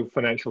shadow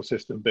financial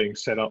system being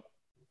set up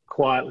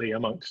quietly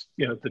amongst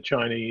the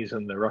Chinese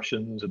and the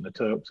Russians and the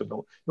Turks and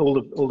all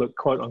the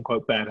quote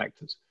unquote bad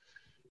actors.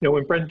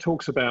 When Brent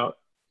talks about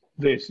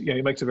this,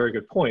 he makes a very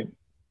good point.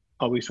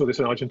 We saw this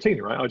in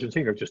Argentina, right?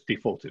 Argentina just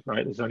defaulted,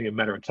 right? It's only a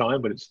matter of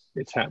time, but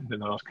it's happened in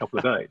the last couple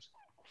of days.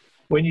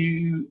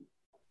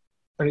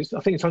 I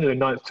think it's only the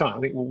 9th time.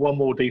 I think one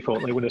more default,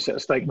 and they win a set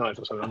of steak knives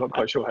or something. I'm not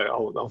quite sure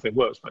how the whole thing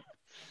works,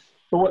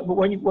 but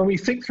when we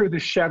think through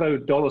this shadow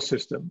dollar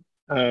system,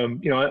 and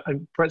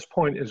Brett's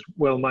point is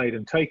well made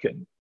and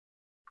taken.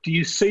 Do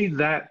you see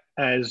that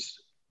as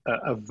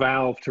a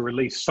valve to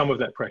release some of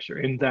that pressure,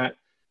 in that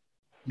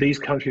these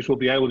countries will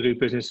be able to do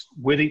business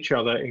with each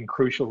other in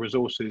crucial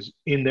resources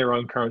in their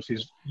own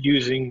currencies,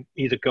 using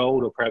either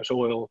gold or perhaps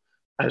oil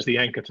as the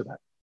anchor to that?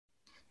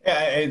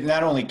 Yeah,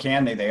 not only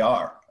can they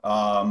are.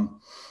 I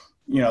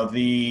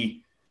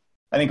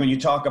think when you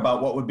talk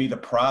about what would be the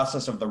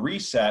process of the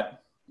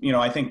reset,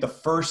 I think the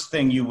first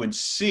thing you would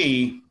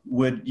see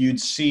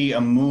you'd see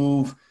a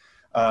move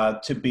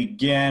to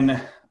begin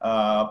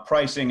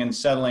pricing and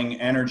settling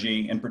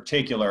energy in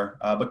particular,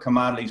 but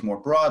commodities more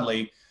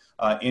broadly,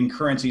 in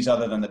currencies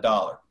other than the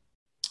dollar.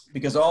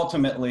 Because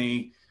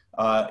ultimately,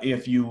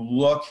 if you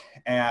look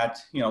at,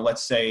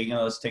 let's say,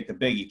 let's take the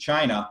biggie,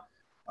 China,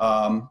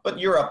 but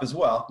Europe as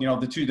well,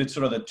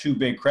 the two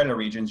big credit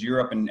regions,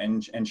 Europe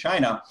and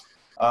China,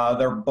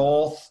 they're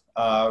both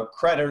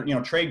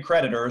trade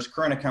creditors,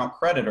 current account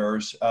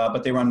creditors,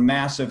 but they run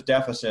massive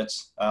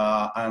deficits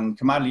on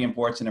commodity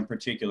imports and in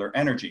particular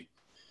energy.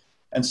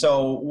 And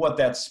so what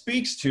that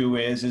speaks to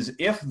is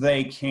if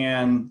they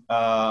can,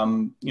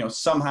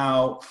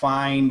 somehow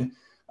find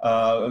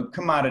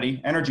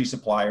commodity energy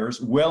suppliers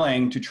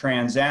willing to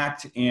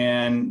transact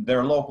in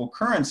their local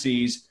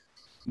currencies,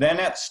 then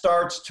that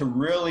starts to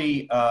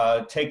really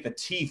take the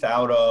teeth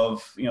out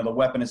of, the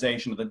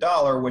weaponization of the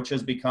dollar, which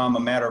has become a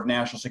matter of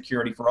national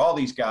security for all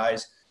these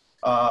guys,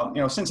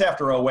 since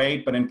after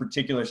 '08, but in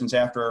particular since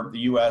after the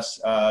U.S.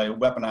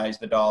 Weaponized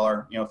the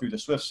dollar, through the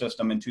SWIFT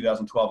system in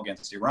 2012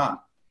 against Iran.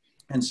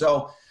 And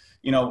so,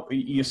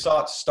 you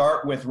saw it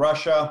start with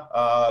Russia,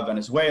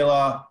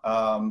 Venezuela.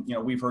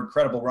 We've heard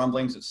credible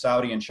rumblings that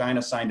Saudi and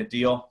China signed a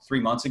deal 3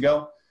 months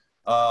ago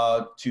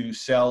to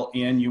sell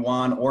in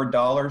yuan or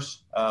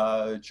dollars,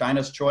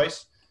 China's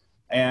choice.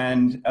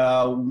 And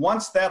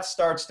once that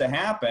starts to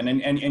happen,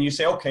 and you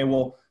say, okay,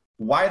 well,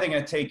 why are they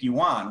going to take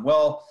yuan?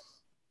 Well,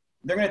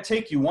 they're going to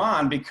take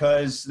yuan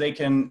because they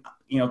can,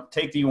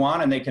 take the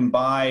yuan and they can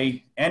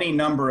buy any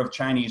number of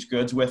Chinese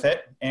goods with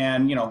it.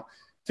 And,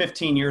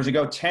 15 years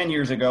ago, 10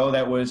 years ago,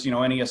 that was,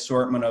 any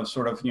assortment of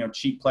sort of,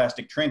 cheap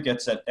plastic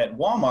trinkets at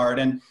Walmart.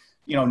 And,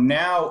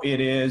 now it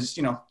is,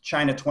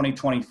 China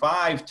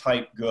 2025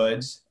 type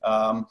goods.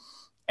 And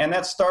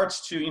that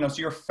starts to, so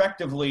you're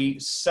effectively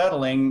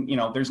settling,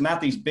 there's not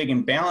these big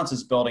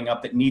imbalances building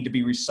up that need to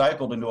be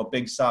recycled into a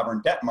big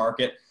sovereign debt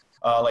market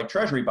like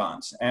treasury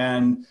bonds.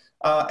 And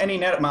any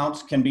net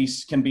amounts can be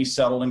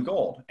settled in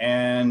gold.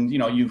 And,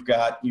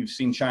 you've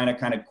seen China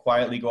kind of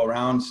quietly go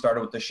around,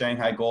 started with the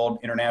Shanghai Gold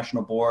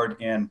International Board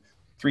in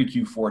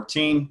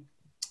 3Q14.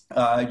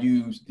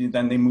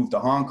 Then they moved to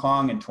Hong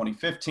Kong in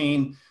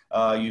 2015.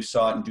 You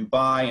saw it in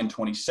Dubai in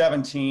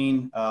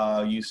 2017.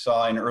 You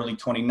saw in early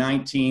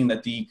 2019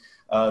 that the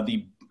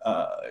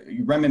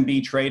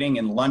renminbi trading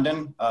in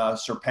London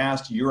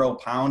surpassed euro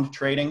pound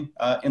trading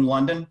in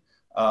London.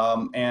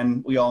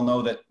 And we all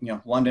know that,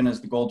 London is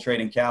the gold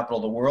trading capital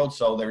of the world.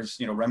 So there's,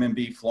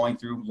 renminbi flowing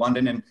through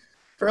London in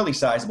fairly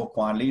sizable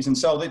quantities. And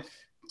so that,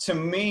 to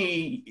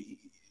me,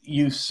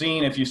 you've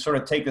seen, if you sort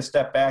of take a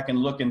step back and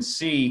look and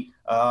see,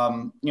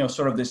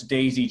 sort of this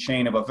daisy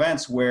chain of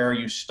events where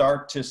you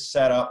start to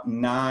set up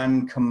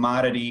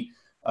non-commodity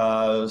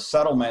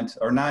settlement,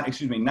 or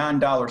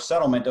non-dollar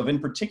settlement of, in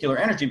particular,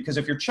 energy. Because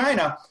if you're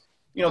China,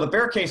 the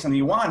bear case on the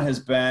yuan has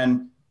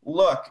been,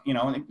 look,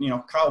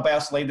 Kyle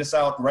Bass laid this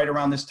out right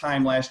around this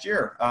time last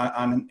year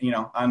on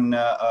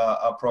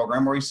a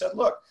program where he said,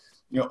 look,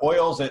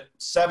 oil's at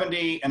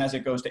 70, and as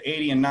it goes to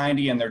 80 and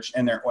 90, and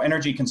their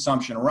energy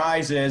consumption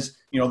rises,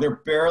 they're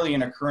barely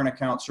in a current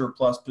account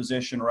surplus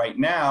position right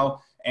now.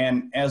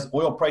 And as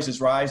oil prices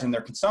rise and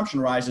their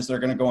consumption rises, they're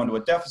going to go into a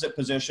deficit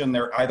position.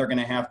 They're either going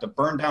to have to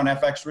burn down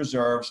FX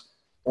reserves,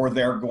 or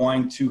they're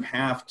going to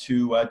have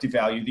to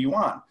devalue the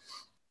yuan.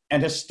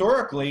 And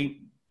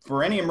historically,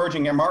 for any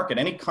emerging market,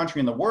 any country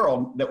in the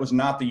world that was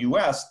not the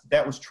U.S.,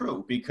 that was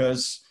true,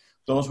 because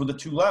those were the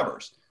two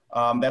levers.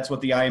 That's what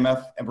the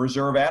IMF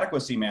reserve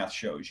adequacy math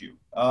shows you.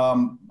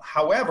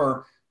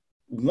 However,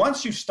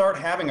 once you start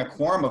having a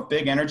quorum of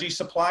big energy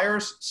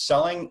suppliers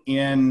selling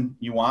in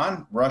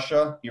yuan,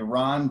 Russia,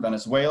 Iran,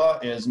 Venezuela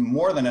is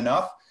more than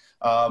enough.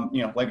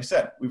 Like I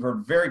said, we've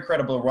heard very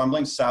credible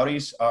rumblings.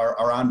 Saudis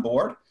are on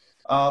board.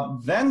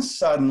 Then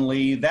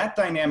suddenly that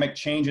dynamic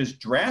changes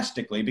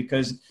drastically,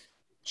 because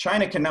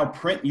China can now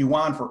print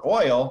yuan for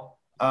oil.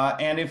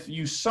 And if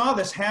you saw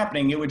this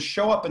happening, it would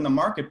show up in the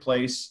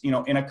marketplace,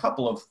 in a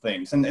couple of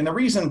things. And the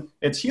reason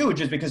it's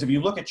huge is because if you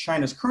look at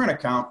China's current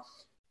account,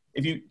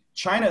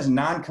 China's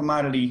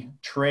non-commodity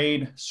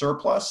trade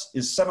surplus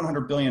is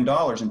 $700 billion in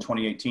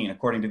 2018,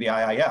 according to the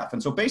IIF.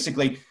 And so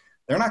basically,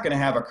 they're not going to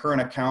have a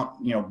current account,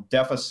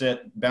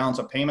 deficit balance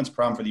of payments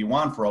problem for the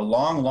yuan for a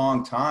long,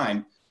 long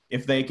time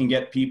if they can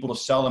get people to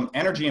sell them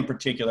energy in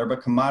particular,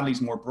 but commodities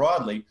more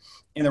broadly,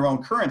 in their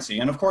own currency.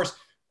 And of course,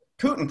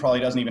 Putin probably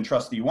doesn't even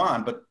trust the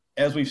yuan, but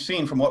as we've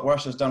seen from what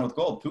Russia's done with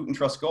gold, Putin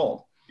trusts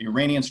gold. The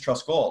Iranians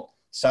trust gold.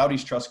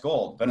 Saudis trust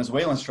gold.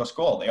 Venezuelans trust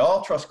gold. They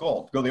all trust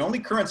gold. The only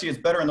currency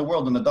that's better in the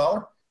world than the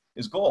dollar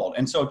is gold.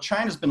 And so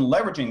China's been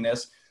leveraging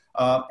this.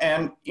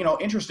 And,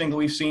 interestingly,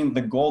 we've seen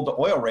the gold to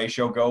oil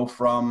ratio go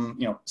from,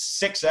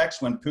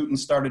 6x when Putin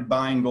started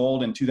buying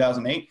gold in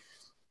 2008.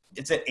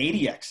 It's at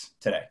 80x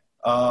today.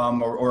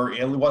 Or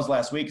it was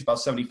last week, it's about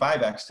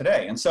 75x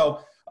today. And so,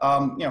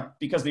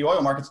 because the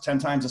oil market's 10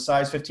 times the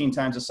size, 15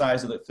 times the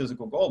size of the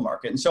physical gold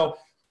market. And so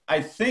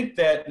I think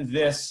that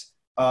this,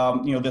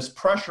 this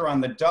pressure on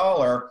the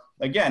dollar,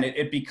 again,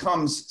 it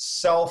becomes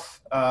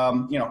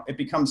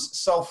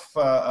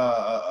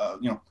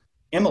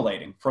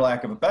immolating, for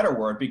lack of a better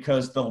word,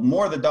 because the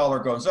more the dollar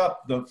goes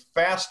up, the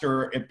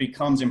faster it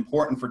becomes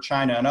important for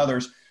China and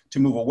others to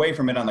move away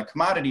from it on the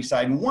commodity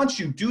side. And once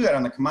you do that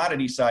on the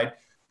commodity side,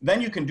 then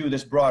you can do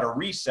this broader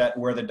reset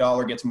where the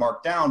dollar gets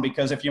marked down,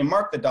 because if you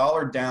mark the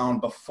dollar down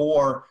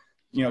before,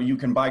 you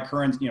can buy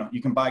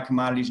you can buy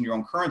commodities in your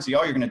own currency,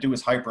 all you're going to do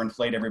is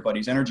hyperinflate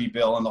everybody's energy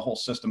bill, and the whole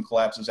system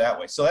collapses that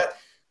way. So that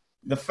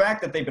the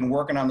fact that they've been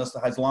working on this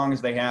as long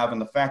as they have, and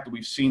the fact that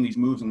we've seen these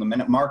moves in the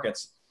minute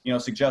markets,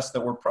 suggests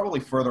that we're probably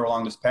further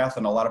along this path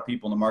than a lot of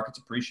people in the markets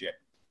appreciate.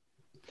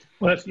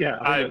 Well, that's, yeah,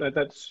 I think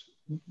that's,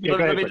 yeah,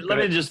 go ahead, let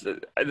me just,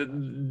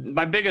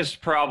 my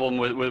biggest problem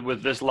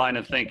with this line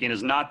of thinking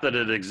is not that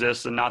it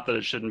exists and not that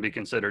it shouldn't be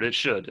considered. It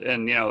should.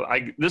 And, you know,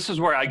 this is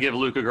where I give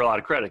Luke a lot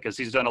of credit, because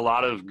he's done a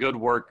lot of good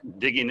work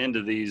digging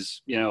into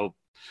these, you know,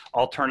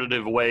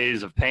 alternative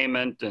ways of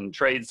payment and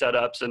trade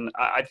setups. And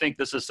I think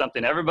this is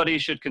something everybody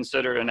should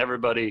consider and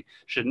everybody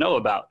should know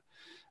about.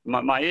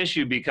 My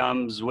issue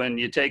becomes when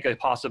you take a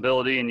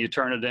possibility and you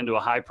turn it into a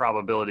high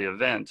probability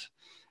event.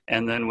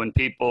 And then when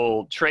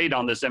people trade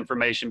on this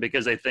information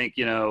because they think,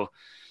 you know,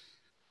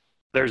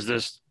 there's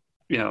this,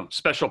 you know,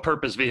 special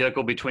purpose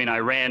vehicle between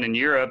Iran and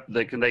Europe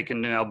that they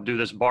can now do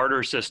this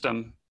barter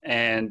system.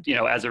 And, you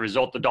know, as a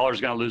result, the dollar is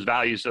going to lose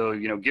value. So,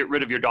 you know, get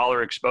rid of your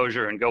dollar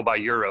exposure and go buy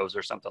euros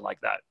or something like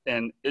that.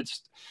 And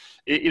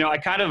you know,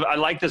 I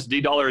like this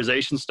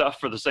de-dollarization stuff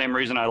for the same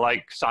reason I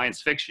like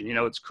science fiction. You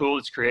know, it's cool,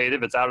 it's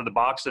creative, it's out of the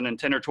box. And in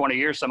 10 or 20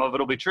 years, some of it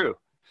will be true.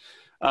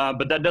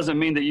 But that doesn't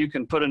mean that you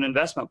can put an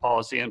investment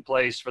policy in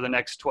place for the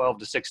next 12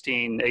 to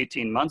 16,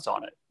 18 months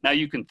on it. Now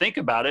you can think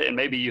about it and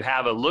maybe you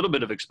have a little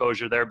bit of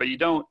exposure there, but you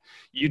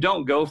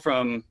don't go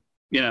from,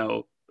 you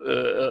know,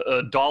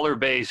 a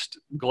dollar-based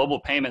global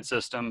payment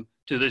system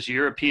to this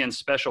European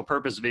special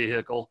purpose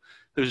vehicle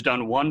who's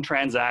done one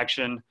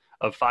transaction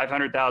of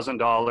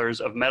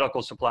 $500,000 of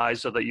medical supplies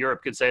so that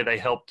Europe could say they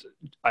helped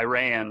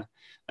Iran,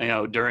 you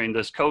know, during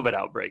this COVID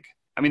outbreak.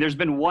 I mean, there's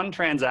been one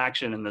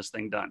transaction in this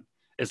thing done.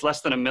 It's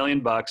less than $1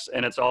 million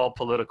and it's all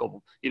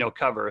political, you know,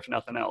 cover, if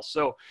nothing else.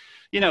 So,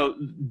 you know,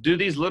 do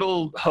these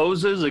little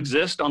hoses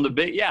exist on the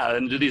big? Yeah.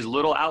 And do these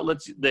little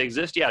outlets, they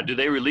exist? Yeah. Do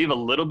they relieve a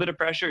little bit of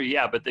pressure?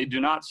 Yeah. But they do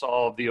not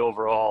solve the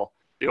overall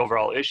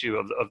issue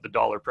of the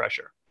dollar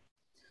pressure.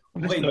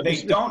 They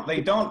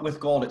don't with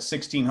gold at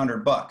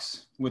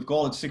 $1,600. With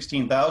gold at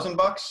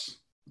 $16,000,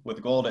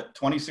 with gold at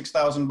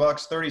 $26,000,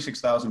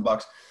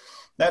 $36,000.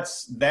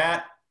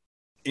 That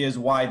is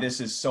why this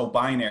is so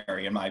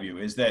binary in my view,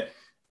 is that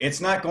it's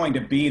not going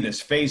to be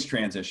this phase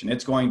transition.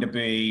 It's going to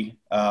be,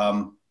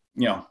 you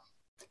know,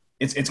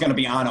 it's going to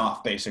be on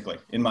off basically,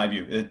 in my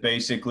view. It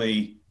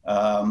basically,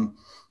 you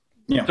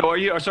know.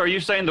 So are you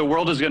saying the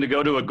world is going to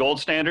go to a gold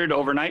standard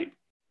overnight?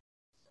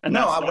 And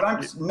no,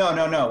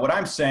 What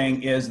I'm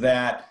saying is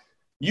that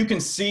you can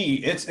see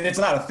it's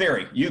not a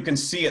theory. You can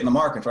see it in the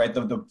market, right?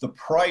 The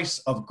price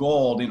of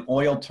gold in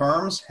oil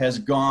terms has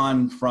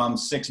gone from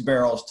 6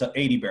 barrels to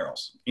 80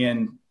 barrels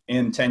in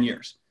 10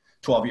 years,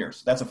 12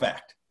 years. That's a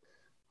fact.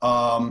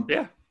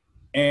 Yeah.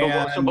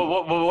 And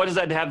but what does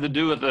that have to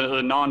do with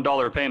the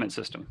non-dollar payment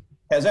system?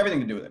 Has everything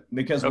to do with it,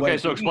 because okay,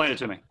 so explain it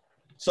to me.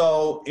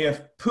 So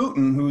if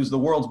Putin, who's the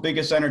world's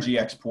biggest energy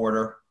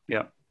exporter,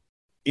 yeah,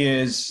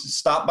 is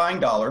stopped buying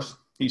dollars,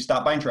 he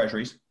stopped buying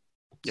treasuries,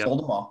 yep, sold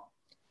them all,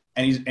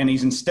 and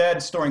he's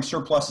instead storing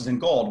surpluses in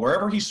gold.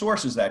 Wherever he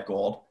sources that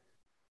gold,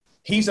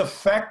 he's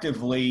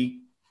effectively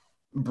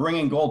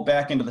bringing gold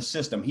back into the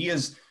system.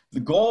 The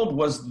gold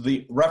was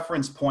the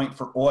reference point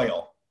for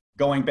oil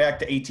going back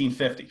to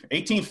 1850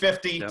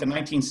 yep, to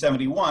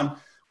 1971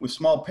 with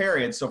small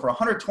periods. So for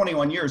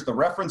 121 years, the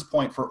reference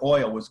point for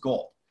oil was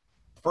gold.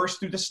 First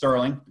through the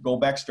sterling, the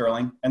gold-backed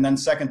sterling, and then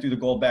second through the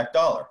gold-backed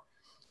dollar.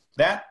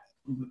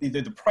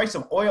 The price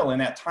of oil in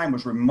that time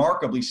was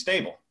remarkably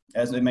stable,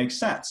 as it makes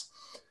sense.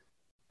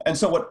 And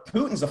so what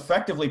Putin's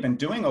effectively been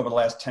doing over the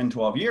last 10,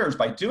 12 years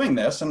by doing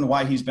this, and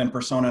why he's been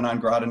persona non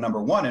grata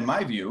 #1 in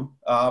my view,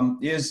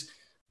 is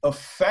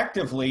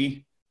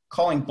effectively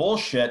calling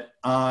bullshit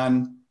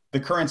on the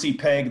currency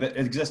peg that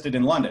existed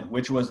in London,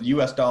 which was the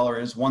US dollar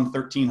is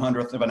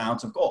 1/1300th of an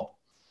ounce of gold.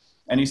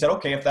 And he said,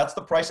 okay, if that's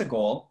the price of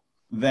gold,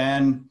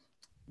 then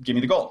give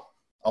me the gold.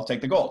 I'll take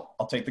the gold.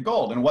 I'll take the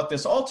gold. And what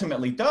this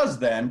ultimately does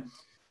then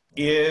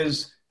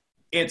is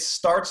it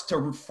starts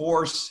to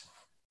force,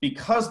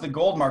 because the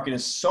gold market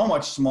is so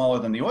much smaller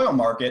than the oil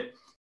market,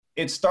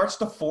 it starts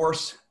to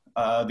force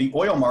the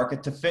oil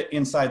market to fit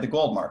inside the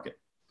gold market.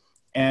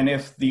 And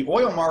if the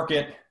oil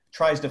market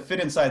tries to fit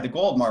inside the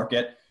gold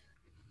market,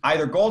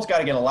 either gold's got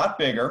to get a lot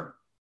bigger,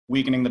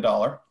 weakening the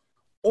dollar,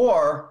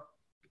 or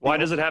why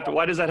does that have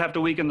to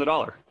weaken the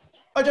dollar?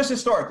 Just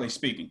historically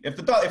speaking,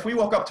 if we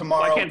woke up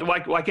tomorrow,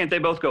 why can't they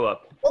both go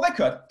up? Well,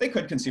 they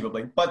could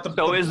conceivably, but did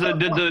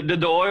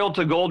the oil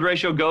to gold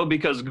ratio go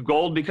because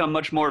gold become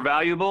much more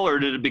valuable, or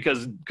did it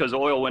because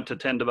oil went to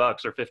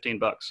 $10 or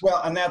 $15?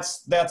 Well, and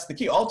that's the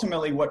key.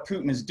 Ultimately, what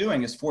Putin is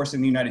doing is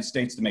forcing the United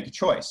States to make a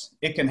choice.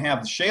 It can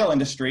have the shale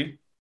industry,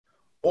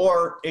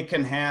 or it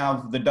can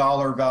have the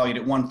dollar valued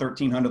at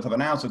 1/1300th of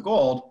an ounce of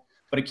gold,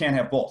 but it can't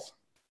have both.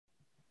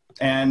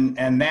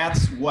 And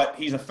that's what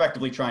he's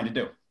effectively trying to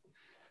do.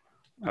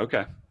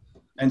 Okay.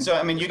 And so,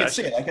 I mean, you can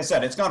see it. Like I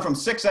said, it's gone from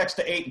 6x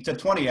to 8 to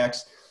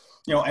 20x.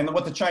 You know, and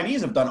what the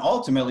Chinese have done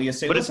ultimately is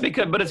say, but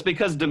it's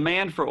because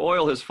demand for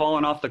oil has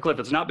fallen off the cliff.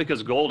 It's not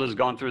because gold has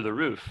gone through the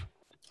roof.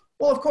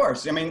 Well, of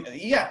course. I mean,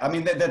 yeah. I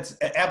mean, it's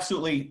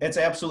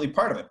absolutely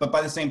part of it. But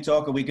by the same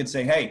token, we could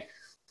say, hey,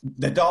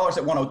 the dollar's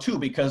at 102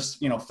 because,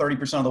 you know,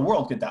 30% of the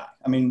world could die.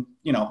 I mean,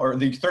 you know, or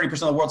the 30% of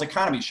the world's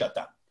economy shut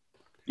down.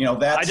 You know,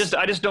 I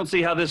just don't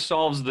see how this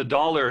solves the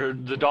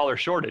dollar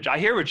shortage. I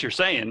hear what you're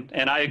saying,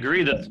 and I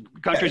agree that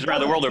countries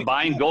around the world are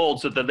buying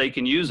gold so that they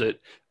can use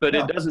it, but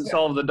it doesn't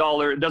solve the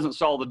dollar. It doesn't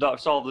solve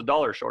the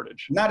dollar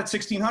shortage. Not at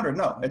 1,600,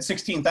 no. At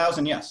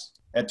 16,000, yes.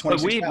 At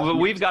 26,000,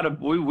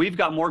 we've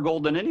got more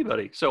gold than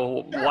anybody.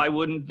 So why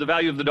wouldn't the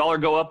value of the dollar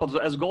go up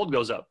as gold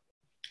goes up?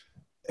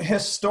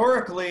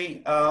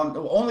 Historically,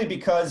 only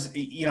because,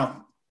 you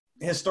know,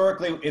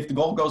 historically, if the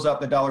gold goes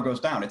up, the dollar goes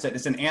down.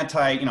 It's an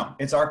anti, you know,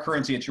 it's our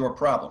currency, it's your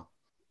problem.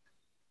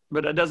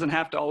 But it doesn't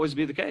have to always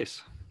be the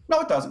case. No,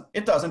 it doesn't.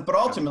 It doesn't. But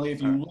ultimately,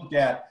 if you look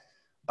at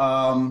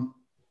how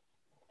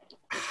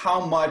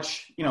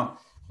much, you know,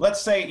 let's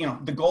say, you know,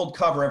 the gold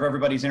cover of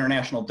everybody's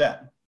international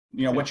debt,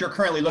 you know, what you're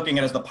currently looking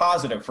at as the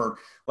positive for,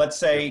 let's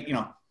say, you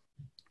know,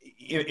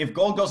 if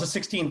gold goes to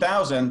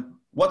 16,000,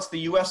 what's the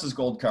U.S.'s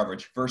gold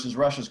coverage versus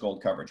Russia's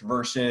gold coverage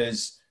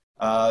versus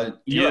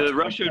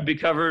Russia would be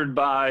covered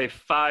by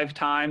 5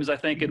 times, I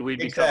think, and we'd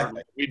be covered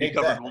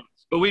once.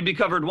 But we'd be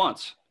covered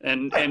once,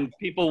 and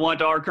people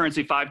want our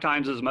currency 5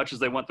 times as much as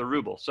they want the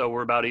ruble, so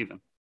we're about even.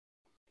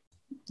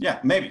 Yeah,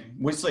 maybe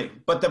we'll see.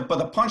 But the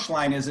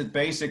punchline is it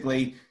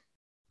basically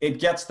it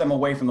gets them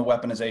away from the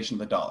weaponization of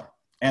the dollar,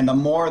 and the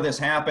more this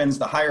happens,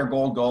 the higher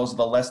gold goes,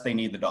 the less they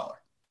need the dollar.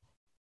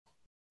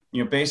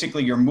 You know,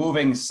 basically, you're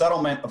moving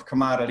settlement of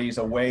commodities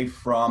away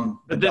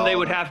from. But then they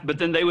would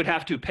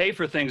have to pay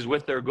for things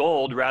with their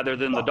gold rather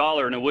than the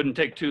dollar, and it wouldn't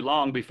take too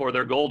long before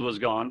their gold was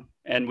gone,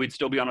 and we'd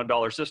still be on a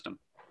dollar system.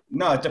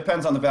 No, it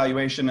depends on the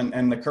valuation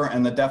and the current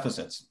and the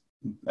deficits.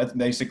 That's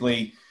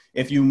basically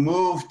if you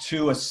move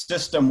to a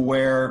system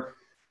where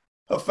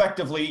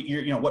effectively,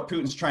 you know, what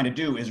Putin's trying to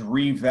do is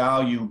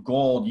revalue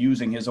gold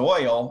using his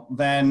oil,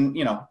 then,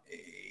 you know.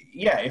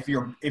 Yeah, if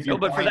you're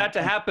but for that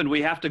to happen,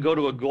 we have to go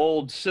to a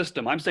gold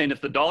system. I'm saying if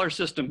the dollar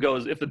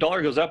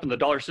goes up in the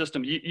dollar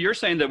system, you're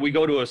saying that we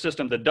go to a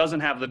system that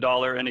doesn't have the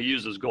dollar and it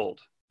uses gold.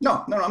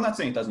 No, I'm not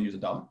saying it doesn't use a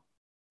dollar.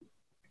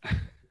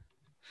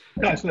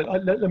 Guys,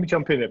 let me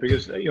jump in there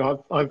because, you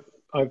know,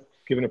 I've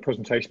given a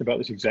presentation about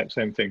this exact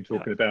same thing,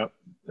 talking about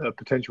a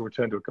potential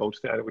return to a gold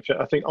standard, which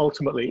I think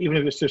ultimately, even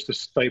if it's just a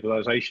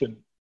stabilization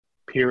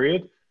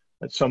period,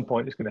 at some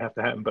point it's going to have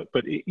to happen. But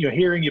you know,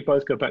 hearing you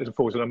both go backwards and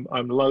forwards, and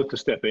I'm loath to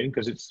step in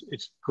because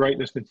it's great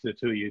listening to the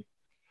two of you,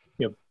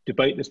 you know,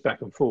 debate this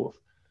back and forth.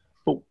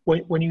 But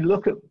when you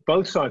look at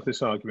both sides of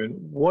this argument,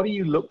 what do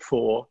you look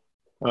for?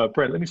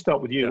 Brent, let me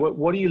start with you. Yeah.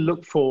 What do you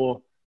look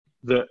for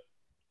that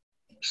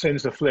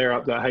sends the flare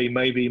up that, hey,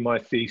 maybe my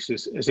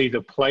thesis is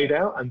either played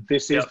out and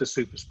this is the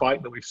super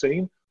spike that we've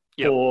seen,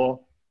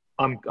 or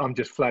I'm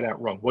just flat out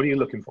wrong? What are you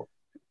looking for?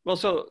 Well,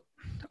 so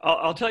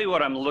I'll tell you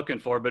what I'm looking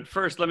for, but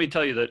first let me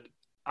tell you that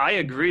I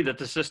agree that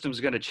the system's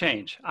going to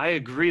change. I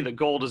agree that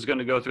gold is going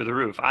to go through the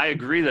roof. I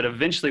agree that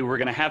eventually we're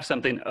going to have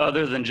something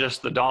other than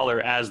just the dollar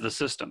as the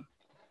system.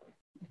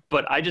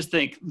 But I just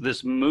think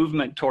this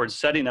movement towards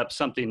setting up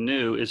something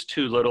new is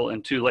too little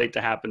and too late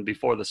to happen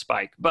before the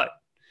spike. But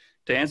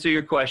to answer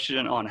your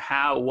question on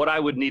what I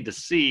would need to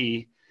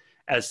see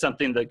as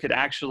something that could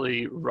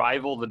actually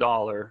rival the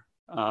dollar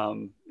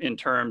in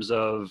terms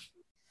of,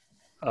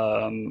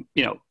 you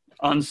know,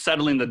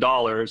 unsettling the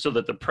dollar so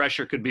that the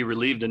pressure could be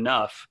relieved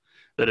enough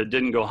that it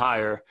didn't go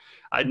higher,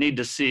 I'd need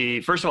to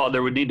see, first of all,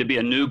 there would need to be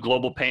a new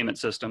global payment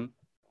system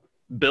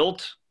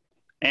built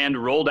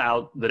and rolled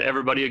out that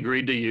everybody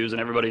agreed to use and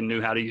everybody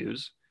knew how to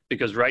use.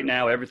 Because right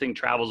now everything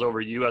travels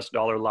over US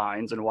dollar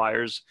lines and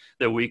wires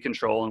that we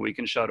control and we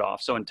can shut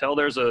off. So until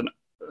there's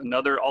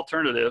another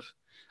alternative,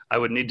 I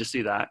would need to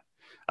see that.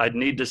 I'd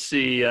need to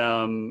see,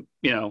 you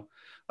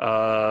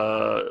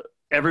know,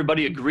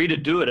 everybody agree to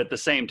do it at the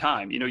same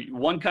time. You know,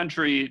 one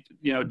country,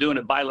 you know, doing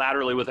it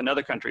bilaterally with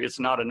another country, it's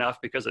not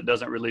enough because it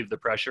doesn't relieve the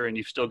pressure, and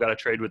you've still got to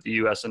trade with the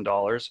US in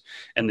dollars.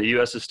 And the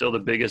US is still the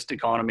biggest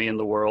economy in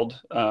the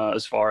world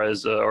as far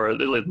as, or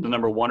the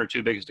number 1 or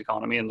 2 biggest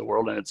economy in the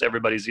world. And it's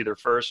everybody's either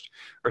first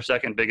or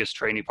second biggest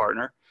trading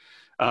partner.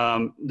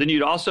 Then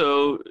you'd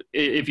also,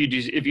 if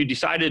you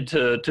decided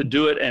to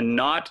do it and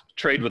not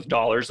trade with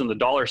dollars and the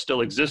dollar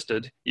still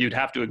existed, you'd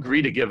have to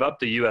agree to give up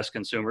the US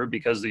consumer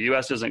because the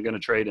US isn't going to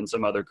trade in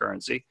some other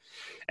currency.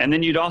 And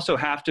then you'd also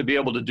have to be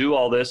able to do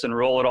all this and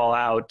roll it all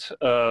out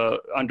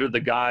under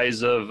the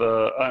guise of,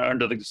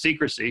 under the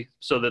secrecy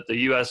so that the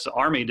US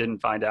Army didn't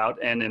find out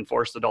and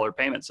enforce the dollar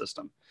payment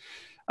system.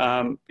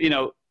 You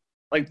know,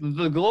 like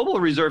the global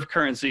reserve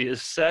currency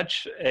is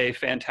such a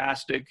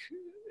fantastic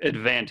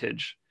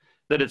advantage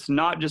that it's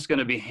not just going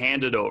to be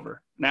handed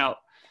over. Now,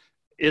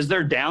 is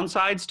there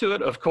downsides to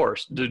it? Of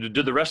course. Do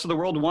the rest of the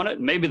world want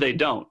it? Maybe they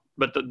don't.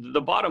 But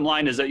the bottom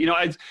line is that, you know,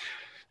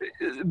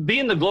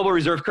 being the global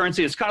reserve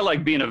currency is kind of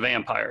like being a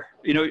vampire.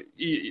 You know,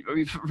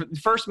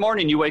 first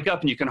morning you wake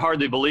up and you can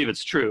hardly believe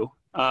it's true.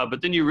 But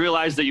then you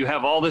realize that you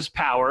have all this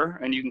power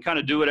and you can kind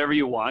of do whatever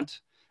you want.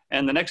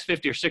 And the next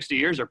 50 or 60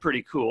 years are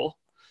pretty cool.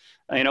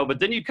 You know, but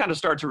then you kind of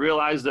start to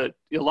realize that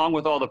along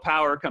with all the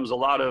power comes a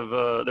lot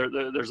of,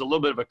 there's a little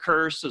bit of a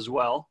curse as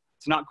well.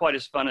 It's not quite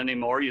as fun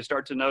anymore. You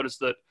start to notice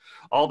that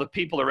all the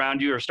people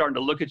around you are starting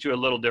to look at you a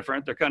little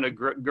different. They're kind of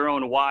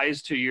growing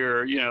wise to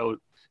your, you know,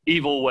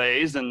 evil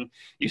ways, and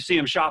you see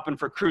them shopping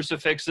for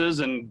crucifixes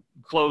and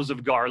cloves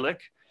of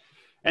garlic.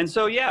 And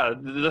so, yeah,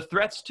 the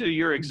threats to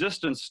your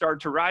existence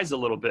start to rise a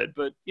little bit.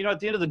 But, you know, at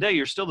the end of the day,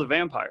 you're still the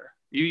vampire.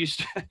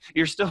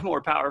 You're still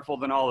more powerful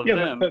than all of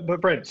them.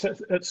 But Brent,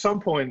 at some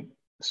point,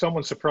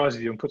 someone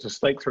surprises you and puts a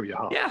stake through your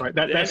heart. Yeah, right?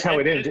 That's how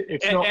it ends.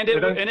 It's not,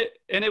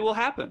 and it will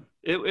happen.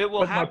 It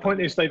will happen. My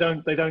point is, they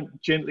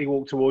don't gently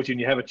walk towards you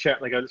and you have a chat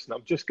and they go, listen,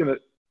 I'm just gonna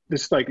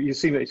this stake. You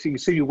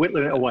see you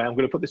whittling it away. I'm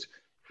gonna put this.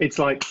 It's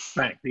like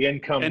bang, the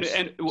end comes.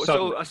 And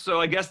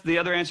so I guess the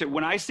other answer,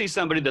 when I see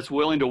somebody that's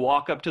willing to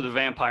walk up to the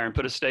vampire and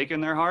put a stake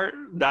in their heart,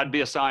 that'd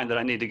be a sign that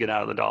I need to get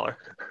out of the dollar.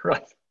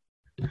 Right.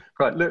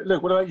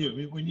 Look. What about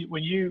you?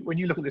 When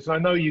you look at this, and I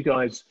know you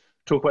guys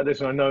talk about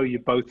this, and I know you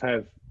both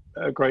have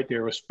a great deal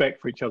of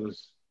respect for each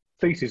other's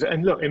theses.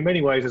 And look, in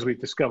many ways, as we've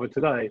discovered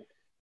today,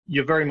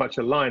 you're very much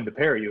aligned, the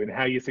pair of you, in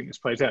how you think this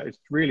plays out. It's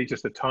really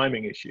just a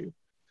timing issue.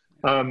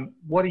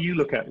 What do you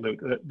look at, Luke,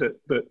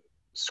 that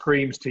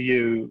screams to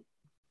you,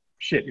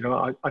 shit, you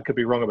know, I could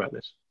be wrong about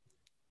this?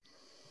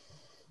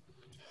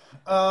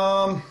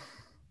 I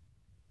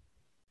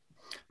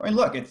mean,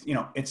 look,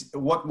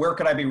 where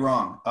could I be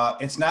wrong?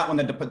 It's not when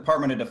the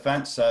Department of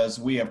Defense says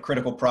we have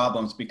critical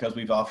problems because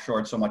we've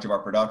offshored so much of our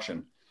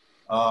production.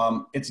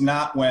 It's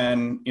not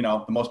when, you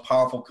know, the most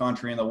powerful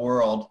country in the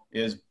world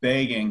is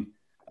begging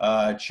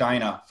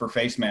China for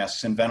face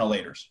masks and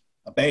ventilators,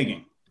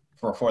 begging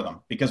for them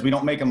because we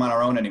don't make them on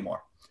our own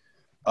anymore.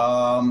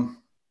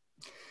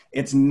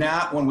 It's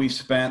not when we've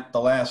spent the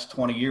last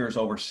 20 years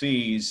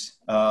overseas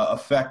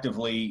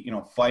effectively, you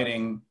know,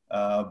 fighting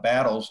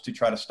battles to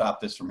try to stop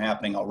this from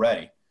happening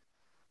already.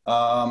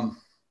 It's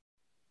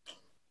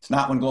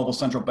not when global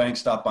central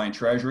banks stop buying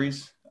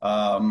treasuries.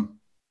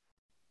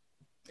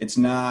 It's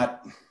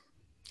not,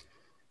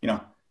 you know,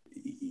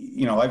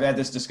 I've had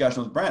this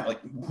discussion with Brent,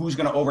 like who's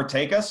going to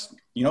overtake us?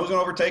 You know who's going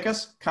to overtake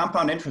us?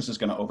 Compound interest is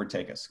going to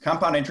overtake us.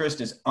 Compound interest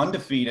is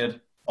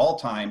undefeated all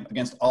time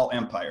against all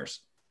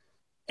empires.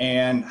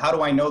 And how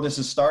do I know this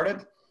has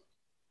started?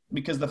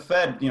 Because the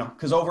Fed, you know,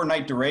 because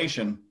overnight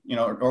duration, you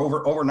know,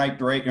 or overnight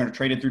duration, you know,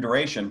 traded through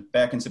duration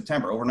back in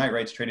September, overnight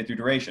rates traded through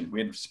duration. We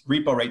had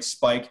repo rates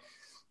spike,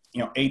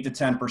 you know, 8 to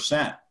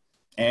 10%.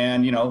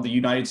 And, you know, the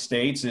United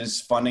States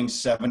is funding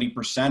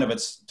 70% of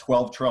its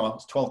 12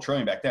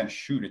 trillion back then.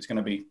 Shoot, it's going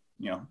to be,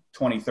 you know,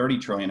 20, 30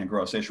 trillion in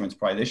gross issuance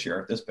probably this year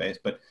at this pace.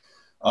 But,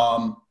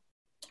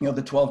 you know,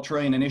 the 12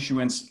 trillion in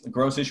issuance,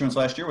 gross issuance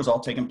last year was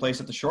all taking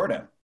place at the short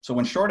end. So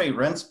when short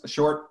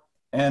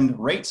end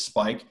rates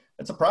spike,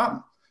 that's a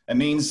problem. It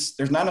means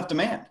there's not enough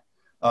demand.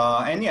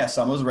 And yes,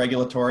 some was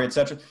regulatory, et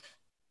cetera.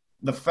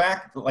 The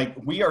fact, like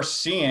we are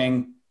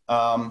seeing,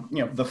 you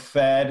know, the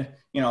Fed,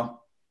 you know,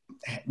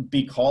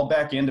 be called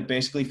back in to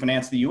basically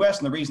finance the U.S.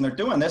 And the reason they're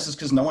doing this is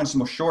because no one's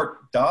more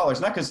short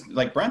dollars. Not because,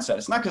 like Brent said,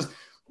 it's not because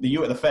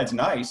the Fed's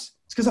nice.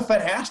 It's because the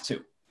Fed has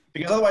to.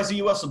 Because otherwise the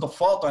U.S. will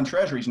default on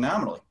treasuries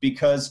nominally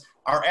because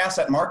our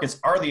asset markets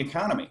are the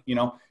economy. You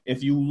know,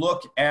 if you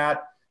look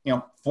at, you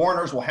know,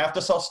 foreigners will have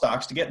to sell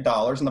stocks to get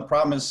dollars. And the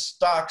problem is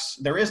stocks,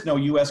 there is no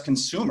U.S.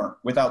 consumer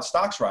without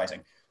stocks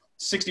rising.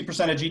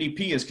 60% of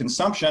GDP is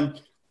consumption.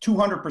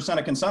 200%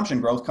 of consumption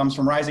growth comes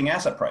from rising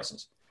asset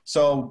prices.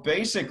 So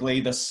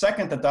basically, the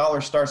second the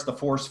dollar starts to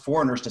force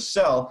foreigners to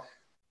sell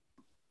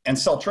and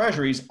sell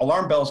treasuries,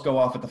 alarm bells go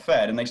off at the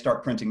Fed and they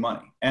start printing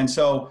money. And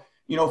so,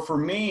 you know, for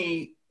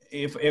me,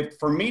 if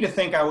for me to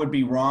think I would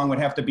be wrong would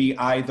have to be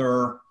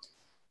either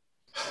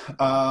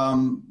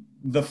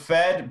the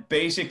Fed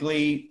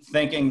basically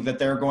thinking that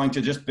they're going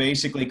to just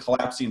basically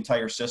collapse the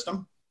entire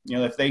system. You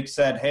know, if they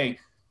said, hey,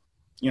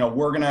 you know,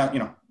 we're going to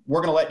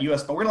let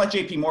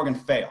JP Morgan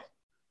fail.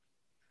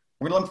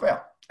 We're going to let them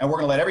fail. And we're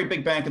going to let every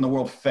big bank in the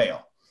world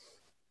fail.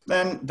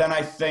 Then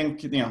I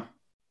think, you know,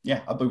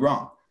 yeah, I'll be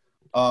wrong.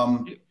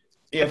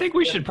 I think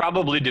we should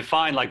probably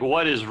define like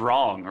what is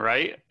wrong,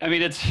 right? I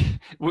mean,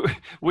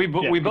 we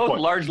both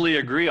largely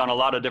agree on a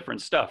lot of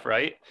different stuff,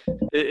 right?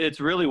 It's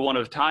really one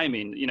of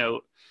timing, you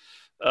know.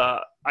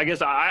 I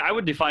guess I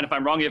would define if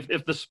I'm wrong,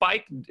 if the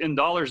spike in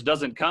dollars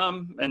doesn't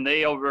come and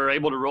they are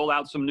able to roll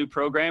out some new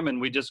program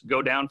and we just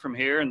go down from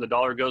here and the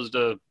dollar goes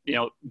down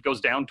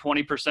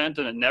 20%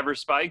 and it never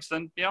spikes,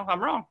 then, you know,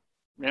 I'm wrong.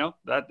 You know,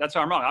 that's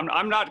how I'm wrong.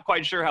 I'm not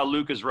quite sure how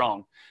Luke is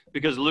wrong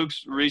because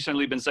Luke's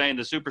recently been saying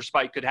the super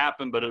spike could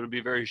happen, but it would be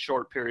a very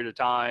short period of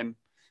time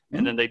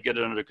and then they'd get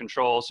it under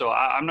control. So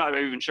I'm not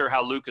even sure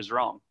how Luke is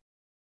wrong.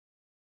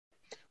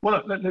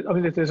 Well, I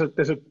mean, there's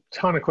a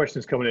ton of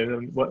questions coming in,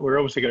 and we're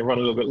obviously going to run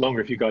a little bit longer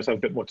if you guys have a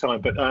bit more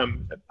time. But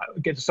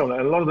get to some of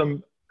that. A lot of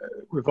them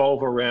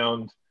revolve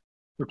around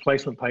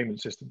replacement payment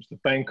systems, the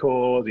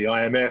Bancor, the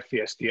IMF,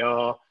 the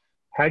SDR.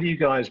 How do you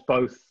guys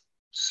both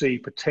see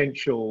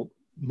potential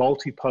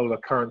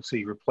multipolar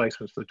currency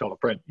replacements for the dollar?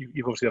 Brent,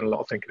 you've obviously done a lot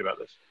of thinking about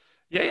this.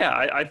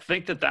 Yeah, I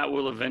think that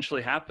will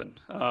eventually happen.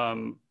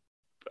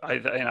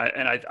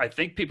 I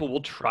think people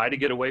will try to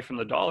get away from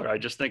the dollar. I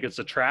just think it's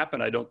a trap,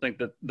 and I don't think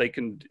that they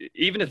can.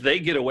 Even if they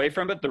get away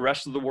from it,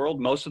 most of the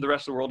rest of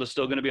the world is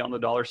still going to be on the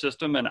dollar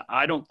system, and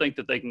I don't think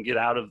that they can get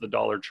out of the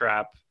dollar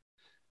trap.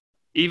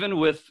 Even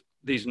with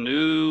these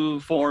new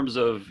forms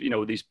of,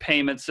 these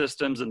payment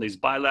systems and these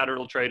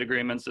bilateral trade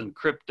agreements and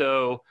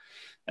crypto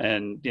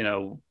and,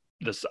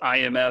 this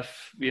IMF,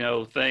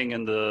 thing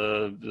and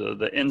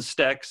the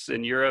Instex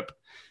in Europe,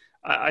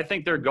 I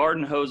think they're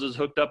garden hoses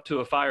hooked up to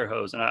a fire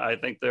hose. And I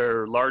think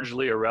they're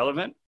largely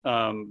irrelevant.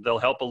 They'll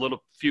help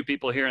few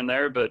people here and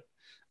there, but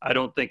I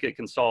don't think it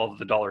can solve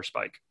the dollar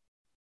spike.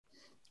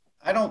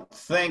 I don't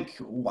think,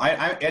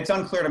 it's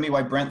unclear to me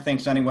why Brent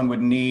thinks anyone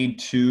would need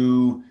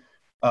to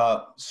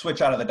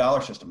switch out of the dollar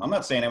system. I'm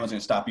not saying anyone's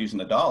going to stop using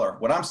the dollar.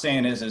 What I'm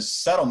saying is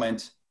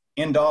settlement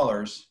in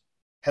dollars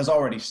has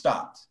already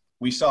stopped.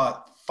 We saw it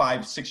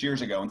 5-6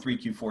 years ago in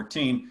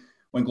 3Q14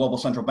 when global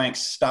central banks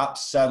stopped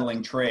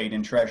settling trade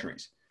in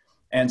treasuries.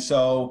 And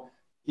so,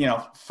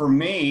 for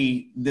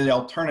me, the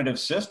alternative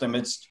system,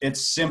 it's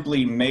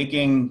simply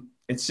making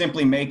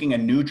a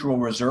neutral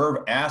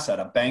reserve asset,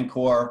 a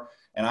Bancor,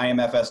 an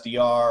IMF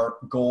SDR,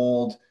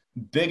 gold,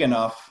 big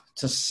enough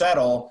to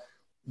settle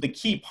the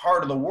key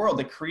part of the world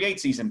that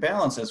creates these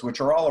imbalances,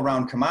 which are all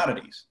around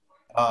commodities.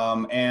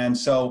 And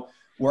so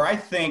where I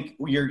think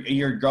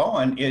you're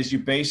going is you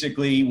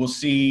basically will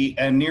see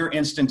a near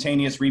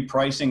instantaneous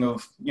repricing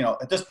of,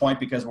 at this point,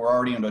 because we're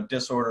already in a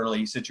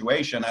disorderly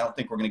situation, I don't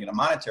think we're going to get a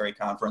monetary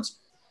conference,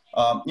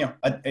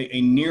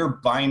 a near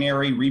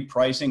binary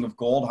repricing of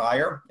gold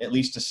higher, at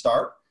least to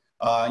start.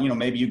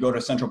 Maybe you go to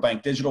central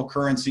bank digital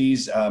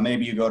currencies,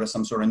 maybe you go to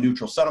some sort of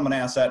neutral settlement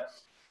asset,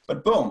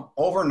 but boom,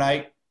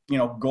 overnight,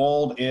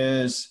 gold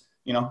is,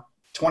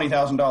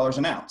 $20,000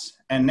 an ounce.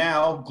 And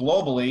now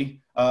globally,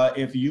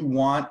 if you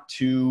want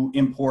to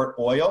import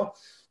oil,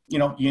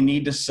 you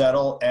need to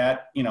settle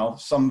at,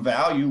 some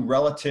value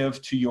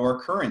relative to your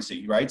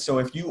currency, right? So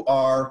if you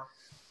are,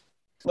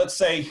 let's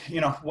say,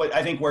 what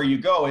I think where you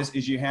go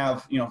is you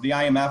have, the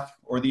IMF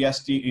or the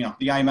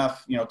the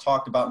IMF,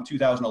 talked about in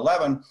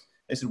 2011,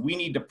 they said, we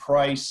need to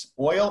price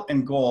oil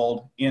and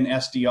gold in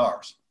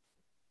SDRs.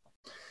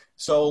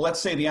 So let's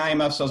say the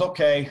IMF says,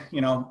 okay,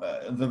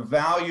 the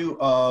value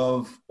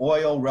of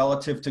oil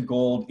relative to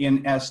gold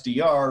in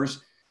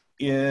SDRs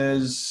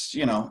is,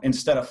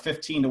 instead of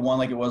 15 to 1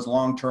 like it was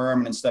long term,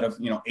 and instead of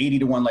 80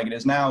 to 1 like it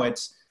is now,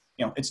 it's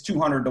it's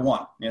 200 to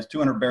 1. It's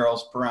 200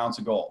 barrels per ounce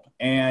of gold,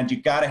 and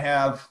you got to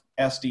have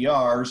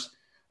SDRs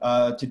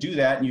to do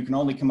that, and you can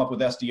only come up with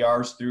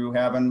SDRs through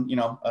having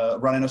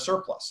running a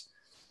surplus.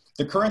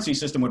 The currency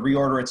system would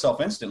reorder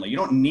itself instantly. You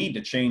don't need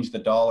to change the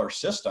dollar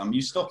system.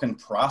 You still can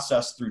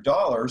process through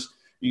dollars.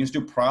 You can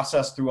still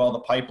process through all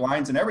the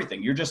pipelines and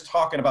everything. You're just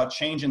talking about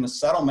changing the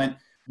settlement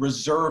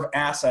reserve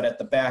asset at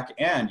the back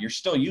end. You're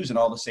still using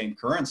all the same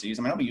currencies.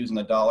 I mean, I'll be using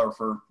the dollar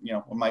for,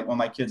 when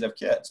my kids have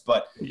kids,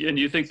 but. And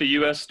you think the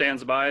U.S.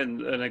 stands by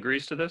and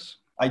agrees to this?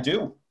 I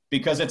do,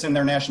 because it's in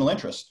their national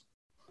interest.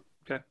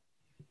 Okay.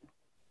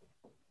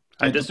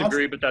 I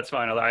disagree, but that's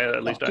fine.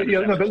 At least I understand. Yeah,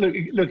 no, but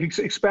look,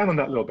 expand on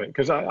that a little bit,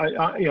 because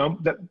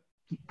that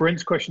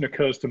Brent's question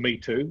occurs to me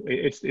too.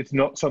 It's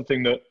not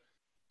something that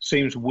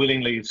seems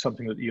willingly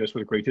something that the US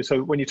would agree to.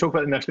 So when you talk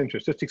about the national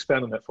interest, just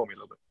expand on that for me a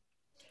little bit.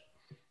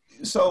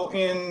 So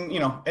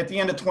at the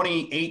end of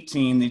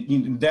 2018,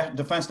 the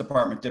Defense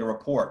Department did a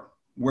report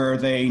where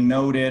they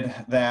noted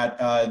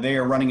that they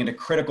are running into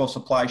critical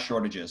supply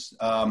shortages.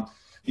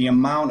 The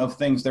amount of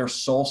things they're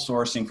sole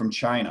sourcing from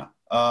China.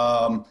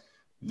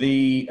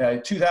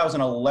 The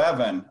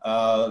 2011,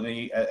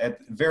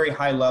 at very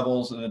high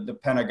levels, the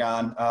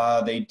Pentagon,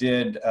 they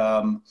did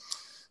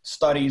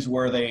studies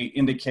where they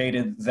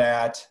indicated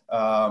that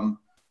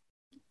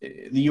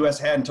the U.S.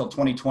 had until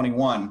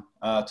 2021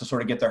 to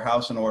sort of get their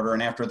house in order,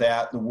 and after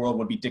that, the world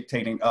would be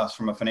dictating us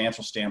from a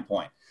financial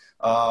standpoint.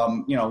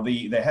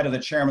 The head of the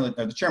chairman of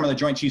the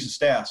Joint Chiefs of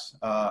Staff,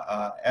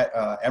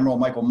 Admiral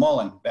Michael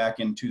Mullen, back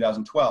in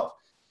 2012.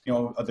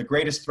 The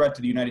greatest threat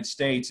to the United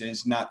States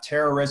is not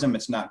terrorism,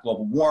 it's not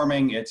global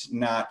warming, it's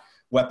not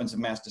weapons of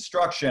mass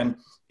destruction,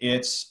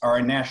 it's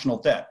our national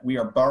debt. We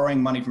are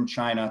borrowing money from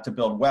China to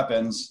build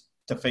weapons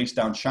to face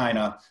down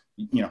China,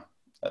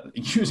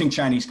 using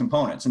Chinese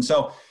components. And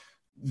so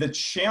the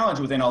challenge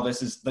within all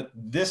this is that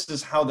this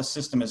is how the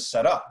system is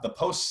set up. The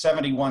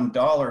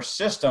post-$71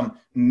 system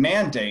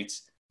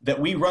mandates that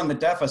we run the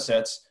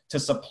deficits to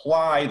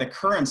supply the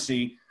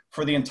currency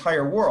for the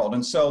entire world.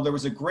 And so there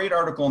was a great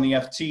article in the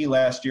FT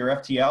last year,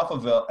 FT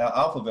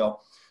Alphaville,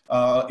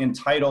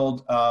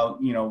 entitled,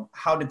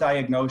 How to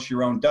Diagnose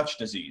Your Own Dutch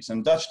Disease.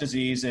 And Dutch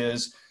disease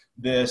is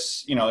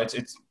this,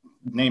 it's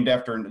named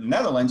after the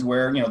Netherlands,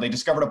 where, they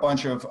discovered a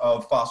bunch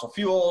of fossil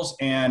fuels,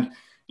 and,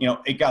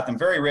 it got them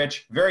very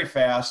rich, very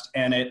fast,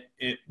 and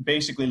it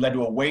basically led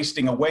to a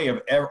wasting away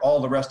of all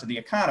the rest of the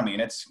economy.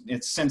 And it's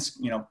since,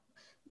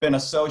 been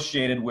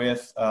associated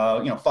with,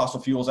 fossil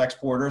fuels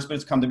exporters, but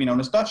it's come to be known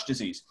as Dutch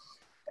disease.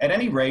 At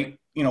any rate,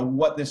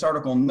 what this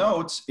article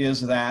notes is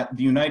that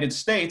the United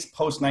States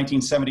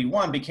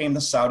post-1971 became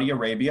the Saudi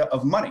Arabia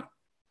of money.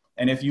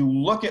 And if you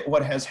look at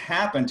what has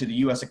happened to the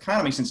U.S.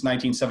 economy since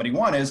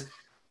 1971 is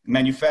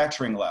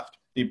manufacturing left,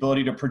 the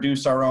ability to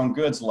produce our own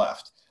goods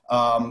left,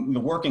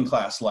 the working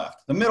class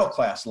left, the middle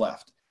class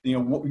left,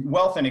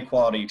 wealth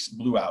inequality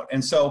blew out.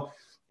 And so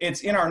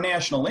it's in our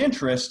national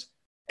interest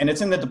And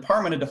it's in the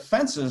Department of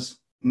Defense's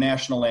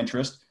national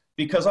interest,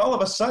 because all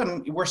of a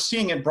sudden we're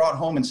seeing it brought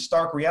home in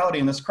stark reality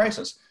in this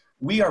crisis.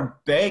 We are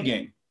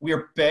begging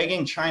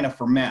China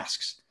for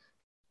masks.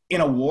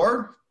 In a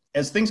war,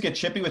 as things get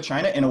chippy with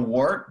China, in a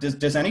war,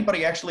 does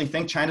anybody actually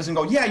think China's going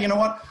to go, yeah, you know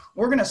what?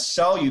 We're going to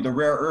sell you the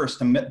rare earths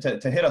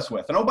to hit us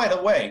with. And oh, by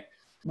the way,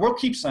 we'll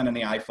keep sending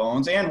the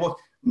iPhones. And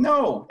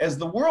no, as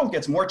the world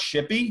gets more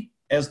chippy,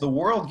 as the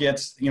world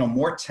gets,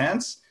 more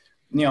tense,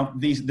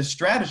 the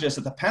strategists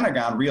at the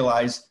Pentagon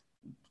realize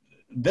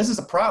this is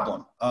a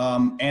problem.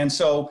 And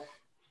so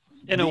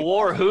in a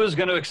war, who is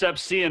going to accept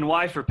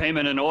CNY for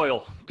payment in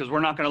oil? Because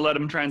we're not going to let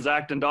them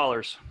transact in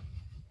dollars.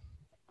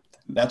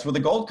 That's where the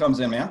gold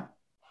comes in, man.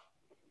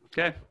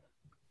 Okay.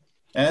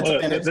 And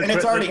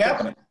it's already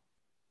happening.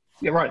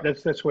 Yeah, right.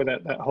 That's where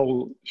that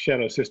whole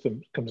shadow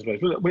system comes into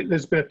play.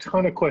 There's been a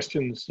ton of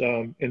questions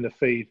in the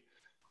feed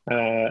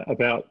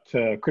about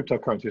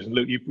cryptocurrencies. And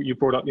Luke, you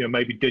brought up,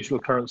 maybe digital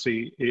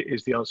currency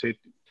is the answer.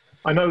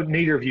 I know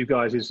neither of you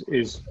guys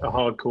is a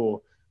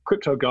hardcore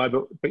crypto guy,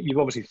 but you've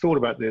obviously thought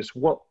about this.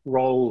 What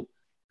role do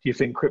you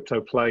think crypto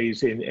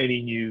plays in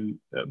any new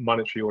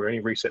monetary order,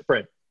 any reset,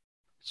 Brent?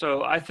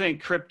 So I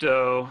think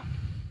crypto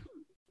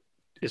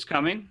is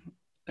coming,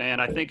 and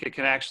I think it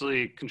can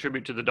actually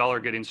contribute to the dollar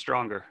getting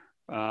stronger.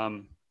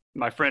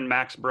 My friend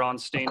Max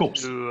Bronstein,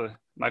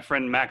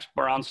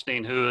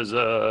 who is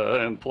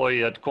an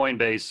employee at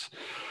Coinbase,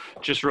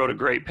 just wrote a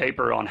great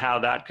paper on how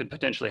that could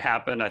potentially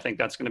happen. I think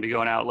that's going to be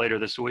going out later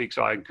this week,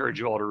 so I encourage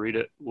you all to read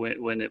it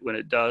when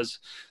it does.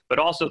 But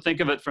also think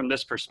of it from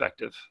this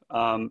perspective: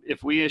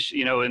 if we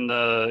issue,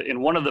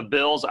 in one of the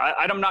bills,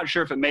 I'm not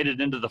sure if it made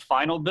it into the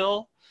final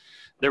bill.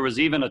 There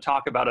was even a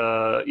talk about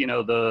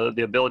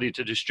the ability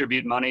to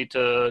distribute money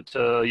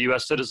to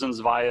U.S. citizens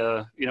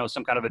via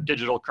some kind of a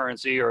digital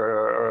currency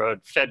or a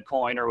Fed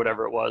coin or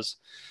whatever it was.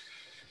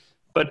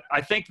 But I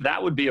think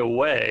that would be a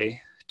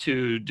way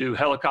to do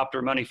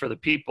helicopter money for the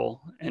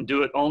people and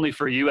do it only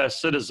for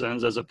U.S.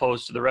 citizens as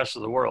opposed to the rest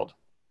of the world.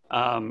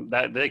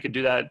 That they could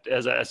do that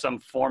as some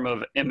form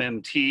of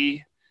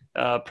MMT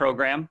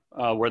program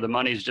where the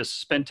money is just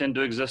spent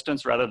into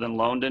existence rather than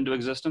loaned into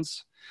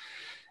existence.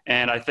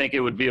 And I think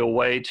it would be a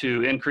way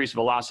to increase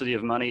velocity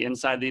of money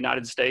inside the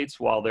United States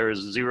while there is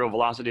zero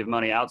velocity of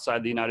money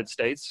outside the United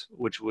States,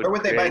 which would Where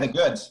would they buy the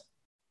goods?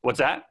 What's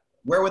that?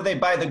 Where would they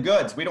buy the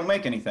goods? We don't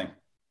make anything.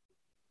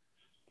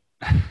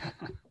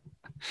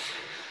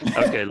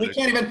 Okay, we Luke.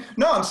 can't even.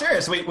 No, I'm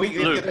serious. They're going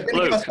to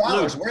give us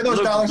dollars. Where are those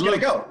Luke, dollars going to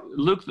go?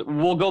 Luke,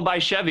 we'll go buy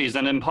Chevys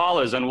and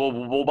Impalas, and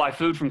we'll buy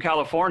food from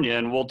California,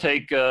 and we'll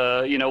take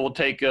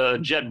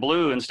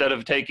JetBlue instead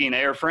of taking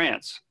Air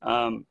France.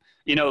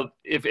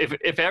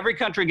 If every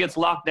country gets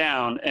locked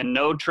down and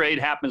no trade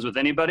happens with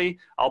anybody,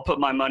 I'll put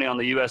my money on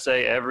the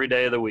USA every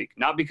day of the week.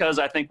 Not because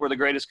I think we're the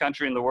greatest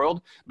country in the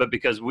world, but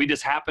because we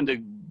just happen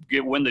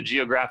to win the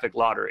geographic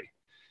lottery.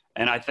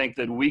 And I think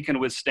that we can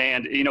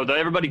withstand,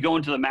 everybody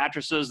going to the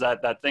mattresses,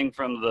 that thing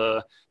from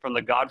the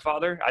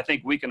Godfather. I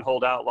think we can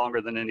hold out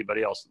longer than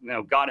anybody else.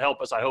 God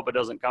help us. I hope it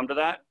doesn't come to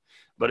that.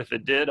 But if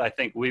it did, I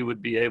think we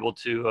would be able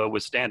to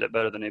withstand it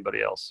better than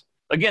anybody else.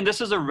 Again, this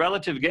is a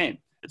relative game.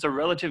 It's a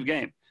relative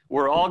game.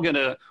 We're all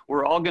gonna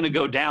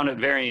go down at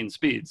varying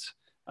speeds.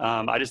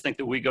 I just think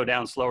that we go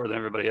down slower than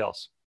everybody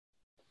else.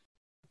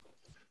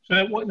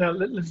 So now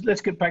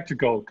let's get back to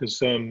gold, because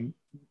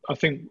I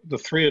think the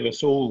three of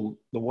us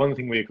the one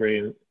thing we agree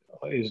in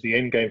is the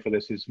end game for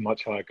this is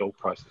much higher gold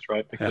prices,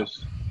 right?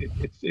 Because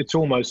it's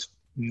almost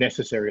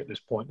necessary at this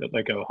point that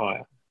they go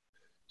higher.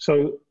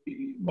 So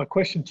my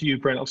question to you,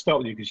 Brent, I'll start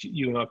with you because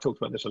you and I have talked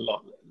about this a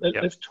lot.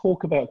 Let's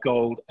talk about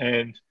gold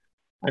and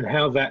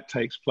how that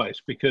takes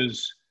place,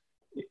 because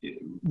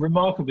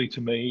remarkably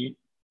to me,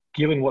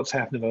 given what's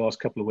happened in the last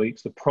couple of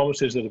weeks, the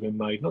promises that have been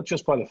made, not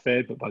just by the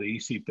Fed, but by the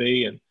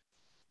ECB and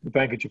the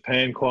Bank of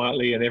Japan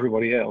quietly and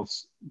everybody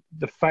else,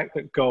 the fact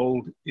that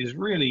gold is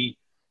really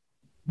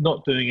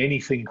not doing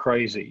anything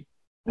crazy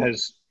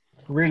has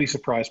really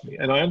surprised me.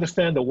 And I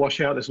understand the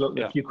washout. There's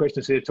a few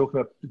questions here talking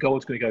about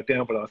gold's going to go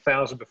down below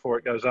 1,000 before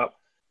it goes up.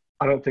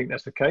 I don't think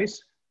that's the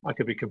case. I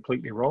could be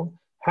completely wrong.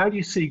 How do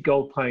you see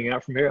gold playing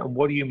out from here, and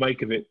what do you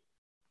make of it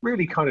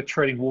really kind of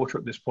treading water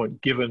at this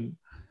point, given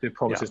the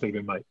promises that have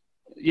been made?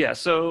 Yeah,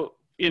 so,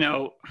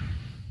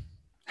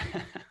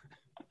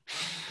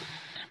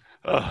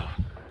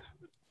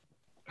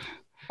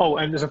 Oh,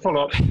 and there's a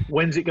follow-up.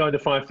 When's it going to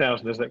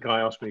 5,000, as that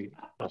guy asked me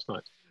last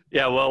night?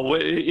 Yeah, well,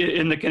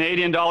 in the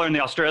Canadian dollar and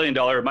the Australian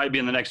dollar, it might be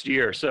in the next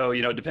year. So,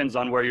 it depends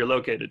on where you're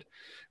located.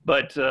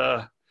 But,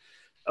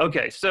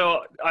 okay,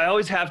 so I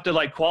always have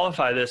to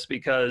qualify this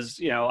because,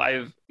 you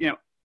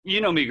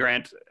know me,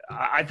 Grant.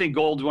 I think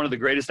gold's one of the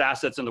greatest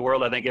assets in the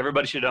world. I think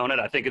everybody should own it.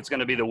 I think it's going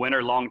to be the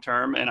winner long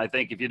term. And I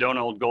think if you don't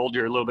own gold,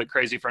 you're a little bit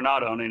crazy for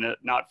not owning it,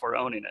 not for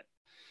owning it.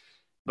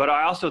 But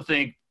I also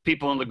think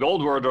people in the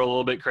gold world are a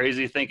little bit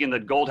crazy, thinking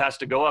that gold has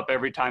to go up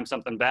every time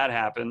something bad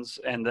happens,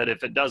 and that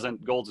if it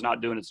doesn't, gold's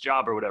not doing its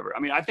job or whatever. I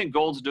mean, I think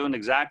gold's doing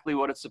exactly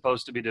what it's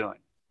supposed to be doing.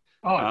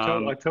 Oh,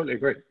 I totally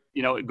agree.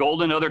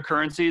 gold and other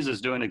currencies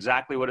is doing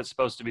exactly what it's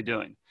supposed to be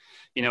doing.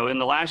 In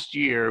the last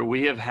year,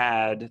 we've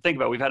had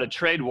a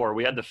trade war.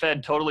 We had the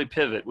Fed totally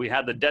pivot. We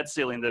had the debt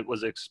ceiling that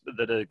was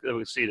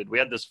exceeded. We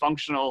had this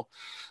functional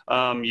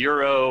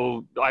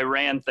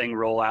Euro-Iran thing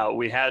roll out.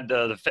 We had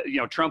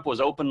Trump was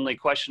openly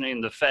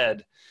questioning the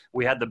Fed.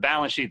 We had the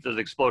balance sheet that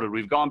exploded.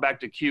 We've gone back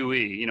to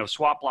QE.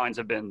 Swap lines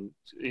have been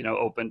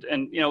opened,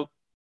 and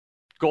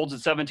gold's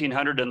at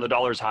 1,700 and the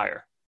dollar's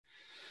higher.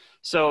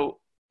 So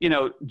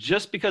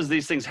just because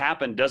these things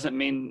happen doesn't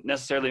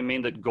necessarily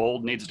mean that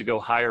gold needs to go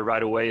higher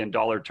right away in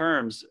dollar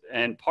terms.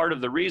 And part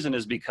of the reason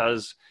is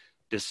because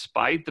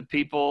despite the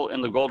people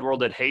in the gold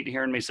world that hate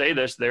hearing me say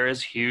this, there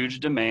is huge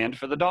demand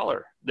for the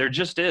dollar. There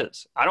just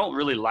is. I don't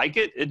really like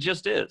it. It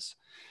just is.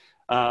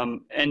 I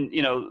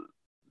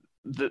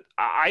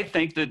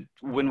think that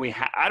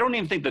I don't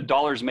even think the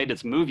dollar's made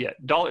its move yet.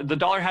 The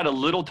dollar had a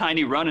little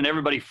tiny run and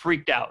everybody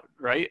freaked out,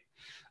 right?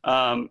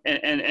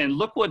 And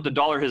look what the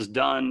dollar has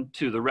done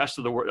to the rest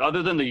of the world,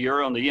 other than the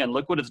euro and the yen.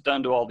 Look what it's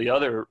done to all the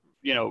other,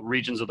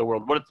 regions of the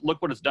world.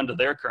 Look what it's done to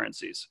their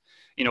currencies.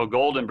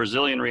 Gold and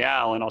Brazilian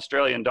real and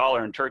Australian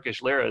dollar and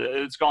Turkish lira.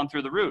 It's gone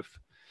through the roof,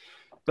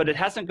 but it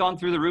hasn't gone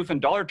through the roof in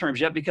dollar terms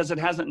yet because it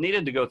hasn't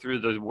needed to go through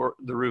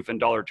the roof in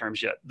dollar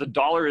terms yet. The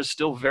dollar is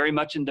still very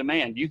much in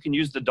demand. You can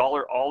use the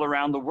dollar all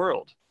around the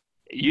world.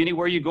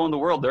 Anywhere you go in the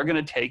world, they're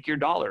going to take your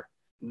dollar.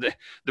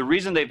 The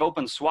reason they've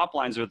opened swap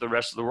lines with the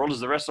rest of the world is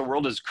the rest of the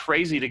world is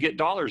crazy to get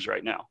dollars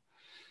right now.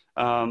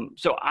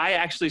 So I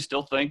actually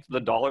still think the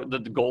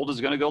gold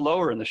is going to go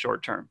lower in the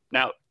short term.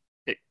 Now,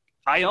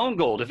 I own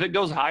gold. If it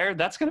goes higher,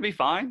 that's going to be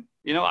fine.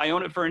 I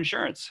own it for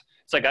insurance.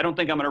 It's like, I don't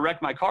think I'm going to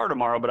wreck my car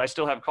tomorrow, but I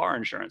still have car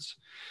insurance.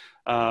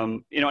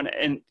 Gold,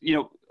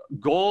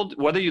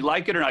 whether you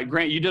like it or not,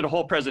 Grant, you did a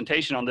whole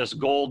presentation on this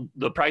gold,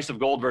 the price of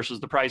gold versus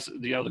the price,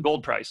 the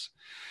gold price.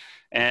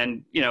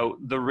 And,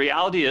 the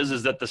reality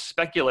is that the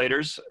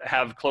speculators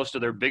have close to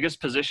their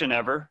biggest position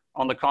ever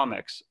on the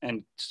COMEX,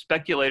 and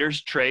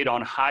speculators trade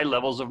on high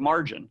levels of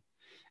margin.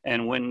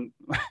 And when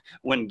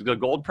the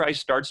gold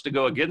price starts to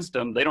go against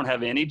them, they don't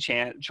have any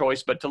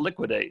choice but to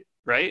liquidate,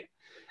 right?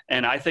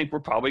 And I think we're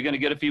probably going to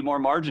get a few more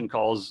margin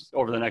calls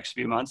over the next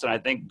few months. And I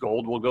think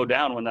gold will go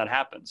down when that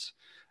happens.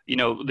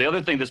 The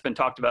other thing that's been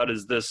talked about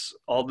is this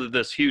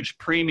huge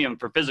premium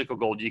for physical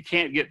gold. You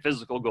can't get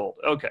physical gold.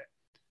 Okay.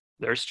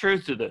 There's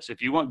truth to this.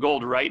 If you want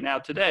gold right now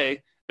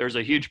today, there's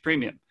a huge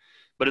premium,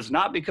 but it's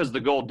not because the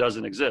gold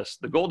doesn't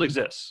exist. The gold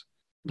exists.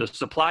 The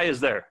supply is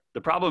there. The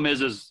problem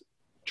is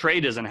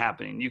trade isn't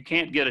happening. You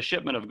can't get a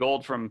shipment of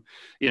gold from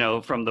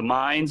the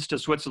mines to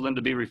Switzerland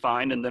to be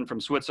refined, and then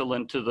from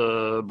Switzerland to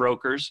the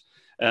brokers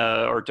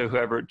or to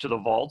whoever, to the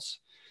vaults.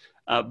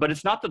 But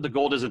it's not that the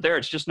gold isn't there.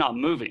 It's just not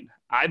moving.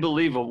 I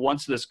believe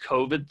once this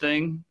COVID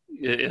thing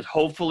is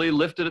hopefully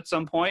lifted at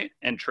some point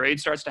and trade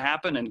starts to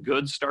happen and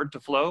goods start to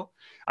flow,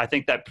 I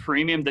think that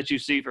premium that you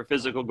see for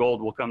physical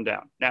gold will come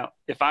down. Now,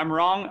 if I'm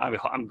wrong,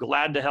 I'm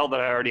glad to hell that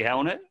I already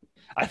own it.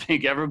 I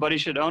think everybody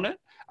should own it.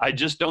 I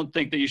just don't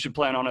think that you should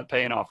plan on it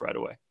paying off right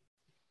away.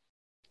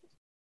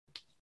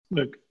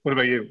 Luke, what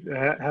about you?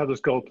 How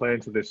does gold play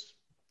into this?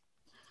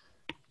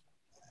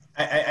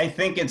 I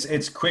think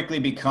it's quickly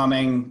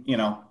becoming,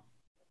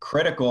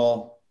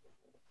 critical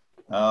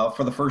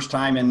for the first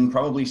time in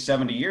probably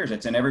 70 years.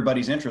 It's in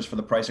everybody's interest for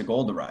the price of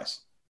gold to rise.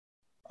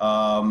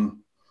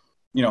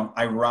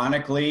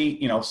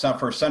 Ironically,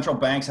 for central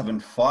banks having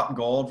fought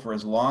gold for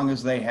as long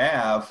as they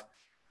have,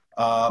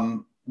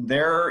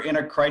 they're in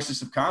a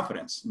crisis of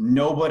confidence.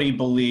 Nobody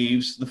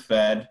believes the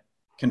Fed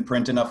can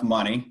print enough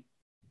money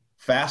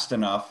fast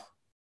enough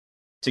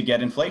to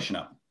get inflation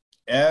up.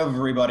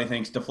 Everybody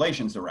thinks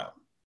deflation's the route.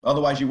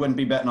 Otherwise, you wouldn't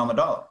be betting on the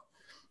dollar.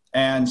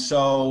 And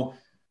so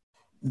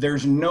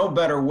there's no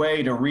better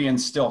way to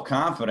reinstill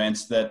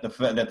confidence that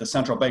the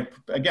central bank,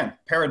 again,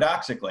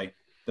 paradoxically,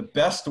 the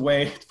best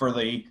way for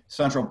the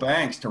central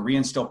banks to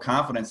reinstill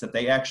confidence that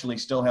they actually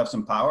still have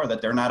some power,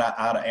 that they're not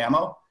out of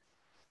ammo,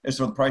 is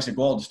for the price of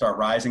gold to start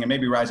rising, and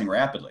maybe rising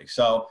rapidly.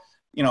 So,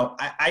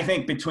 I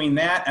think between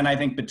that and I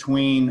think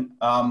between,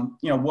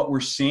 what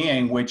we're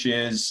seeing, which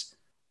is,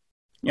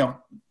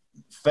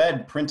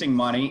 Fed printing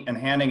money and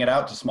handing it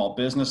out to small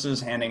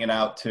businesses, handing it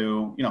out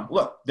to,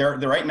 look, they're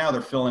right now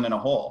they're filling in a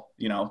hole,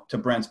 to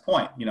Brent's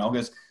point,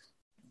 because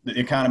the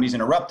economy's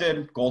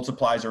interrupted, gold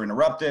supplies are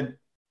interrupted,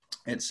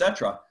 et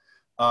cetera.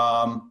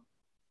 The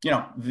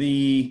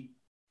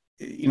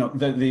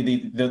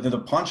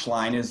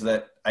punchline is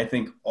that I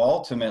think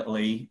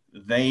ultimately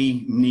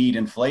they need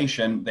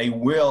inflation. They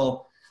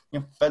will,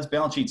 Fed's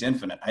balance sheet's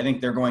infinite. I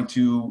think they're going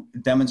to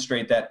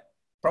demonstrate that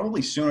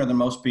probably sooner than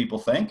most people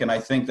think. And I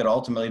think that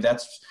ultimately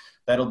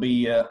that'll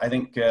be,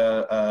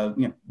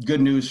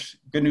 good news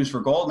for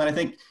gold. And I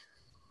think,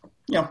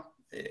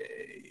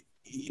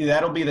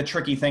 that'll be the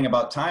tricky thing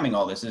about timing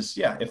all this is,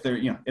 if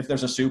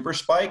there's a super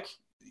spike,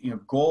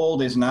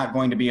 gold is not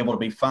going to be able to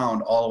be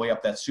found all the way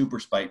up that super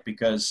spike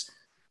because,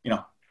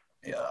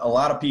 a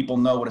lot of people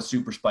know what a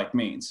super spike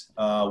means,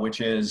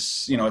 which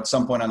is, at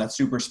some point on that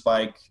super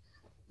spike,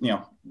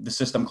 the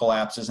system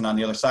collapses, and on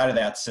the other side of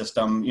that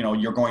system,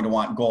 you're going to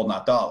want gold,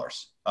 not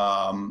dollars.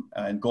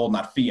 and gold,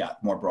 not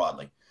fiat, more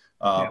broadly.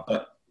 Yeah.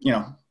 But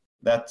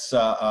that's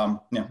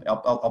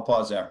I'll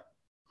pause there.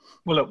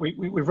 Well, look,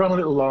 we've run a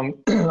little long.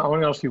 I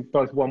want to ask you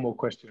both one more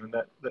question, and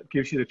that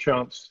gives you the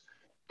chance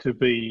to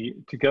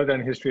go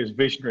down history as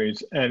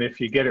visionaries. And if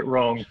you get it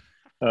wrong,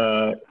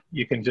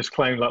 you can just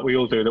claim, like we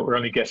all do, that we're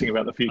only guessing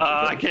about the future.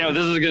 I can't.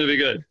 This is going to be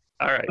good.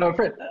 All right.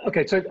 Fred,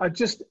 okay, so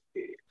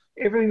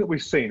everything that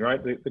we've seen,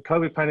 right? The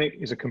COVID panic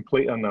is a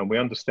complete unknown. We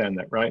understand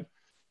that, right?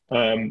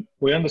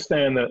 We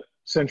understand that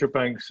central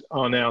banks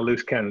are now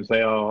loose cannons.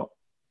 They are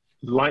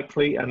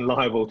likely and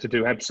liable to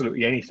do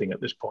absolutely anything at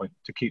this point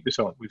to keep this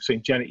on. We've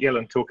seen Janet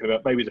Yellen talking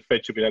about maybe the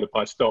Fed should be able to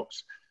buy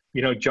stocks.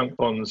 Junk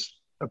bonds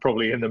are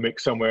probably in the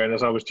mix somewhere. And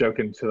as I was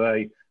joking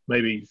today,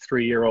 maybe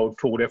 3-year-old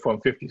Ford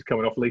F-150s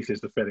coming off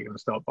leases the Fed are going to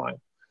start buying.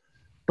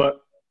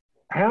 But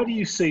how do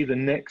you see the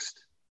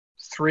next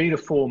 3 to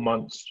 4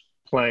 months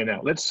playing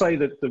out? Let's say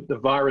that the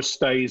virus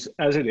stays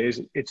as it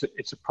is.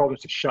 It's a problem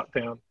to shut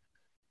down.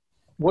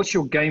 What's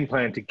your game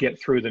plan to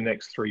get through the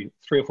next three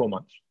or 4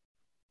 months?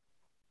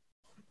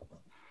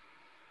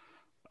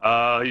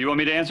 You want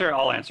me to answer?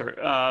 I'll answer.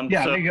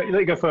 Let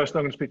you go first.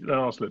 I'm going to speak to the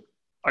last Luke.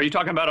 Are you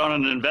talking about on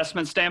an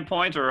investment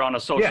standpoint or on a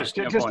social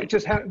standpoint?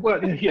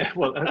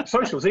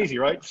 Social's easy,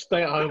 right?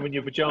 Stay at home in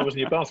your pajamas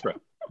and your bathrobe.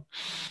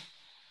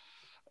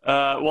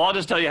 Well, I'll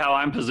just tell you how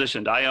I'm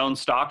positioned. I own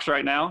stocks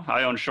right now.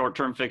 I own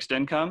short-term fixed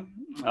income.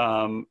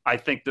 I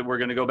think that we're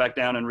going to go back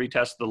down and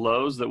retest the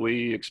lows that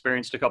we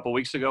experienced a couple of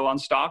weeks ago on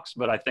stocks,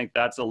 but I think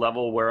that's a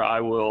level where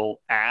I will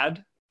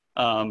add.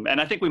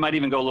 And I think we might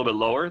even go a little bit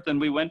lower than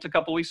we went a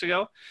couple of weeks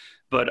ago.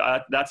 But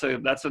that's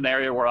an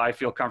area where I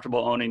feel comfortable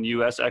owning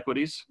U.S.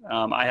 equities.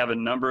 I have a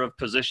number of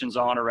positions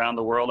on around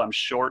the world. I'm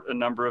short a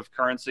number of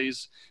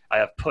currencies. I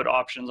have put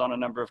options on a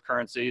number of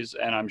currencies,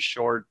 and I'm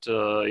short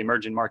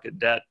emerging market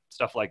debt,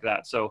 stuff like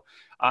that. So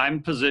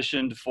I'm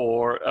positioned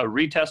for a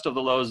retest of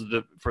the lows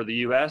for the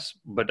U.S.,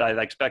 but I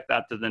expect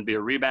that to then be a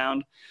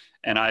rebound,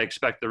 and I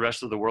expect the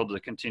rest of the world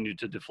to continue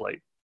to deflate.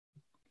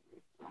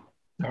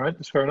 All right,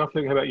 that's fair enough.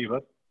 Luke, how about you,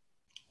 bud?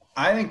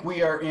 I think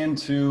we are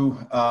into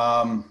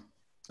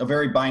a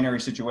very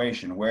binary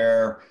situation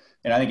where,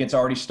 and I think it's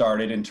already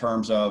started in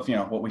terms of,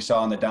 what we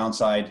saw on the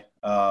downside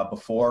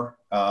before.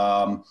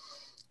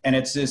 And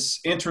it's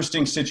this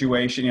interesting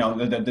situation,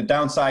 the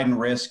downside in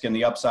risk and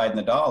the upside in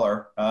the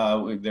dollar,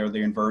 they're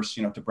the inverse,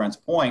 to Brent's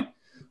point.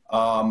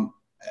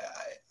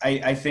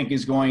 I think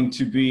is going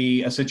to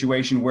be a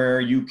situation where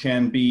you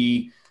can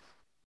be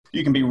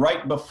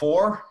right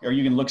before, or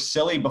you can look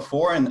silly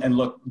before and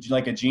look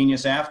like a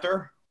genius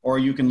after. Or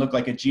you can look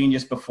like a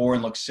genius before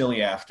and look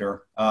silly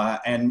after.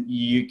 And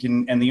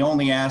the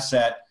only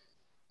asset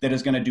that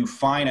is going to do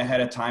fine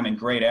ahead of time and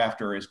great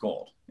after is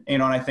gold.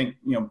 And I think,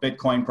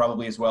 Bitcoin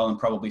probably as well, and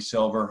probably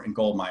silver and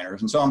gold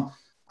miners. And so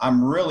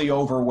I'm really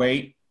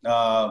overweight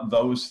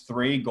those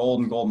three,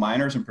 gold and gold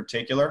miners in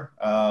particular,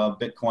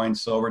 Bitcoin,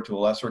 silver to a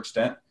lesser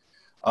extent.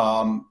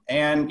 And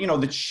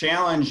the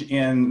challenge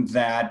in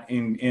that,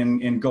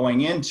 in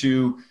going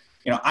into,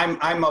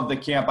 I'm of the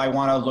camp. I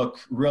want to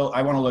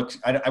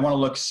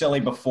look silly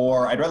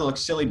before. I'd rather look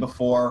silly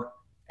before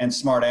and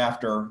smart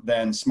after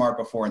than smart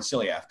before and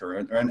silly after.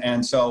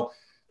 And so,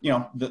 the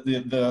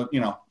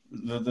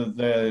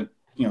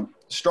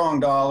strong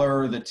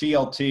dollar, the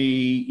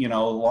TLT,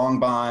 long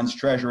bonds,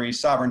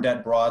 treasuries, sovereign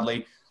debt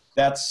broadly,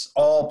 that's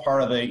all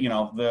part of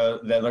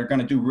that they're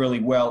going to do really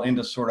well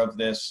into sort of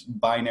this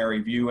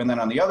binary view. And then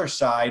on the other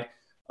side,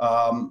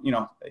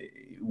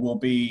 will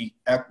be,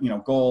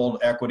 gold,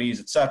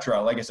 equities, et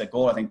cetera. Like I said,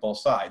 gold, I think both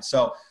sides.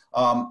 So,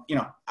 I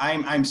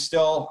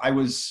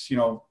was,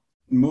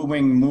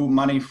 move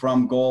money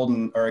from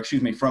gold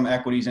from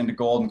equities into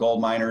gold and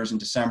gold miners in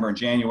December and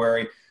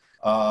January.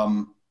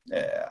 I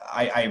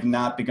have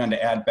not begun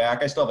to add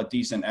back. I still have a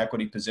decent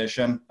equity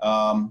position.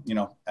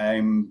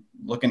 I'm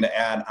looking to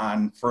add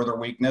on further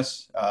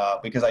weakness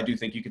because I do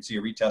think you could see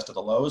a retest of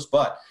the lows.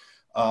 But,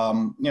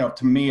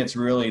 to me, it's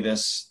really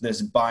this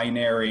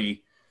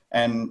binary.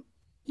 And,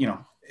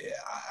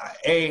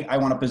 I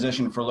want a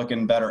position for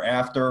looking better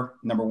after,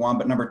 number one.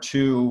 But number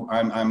two,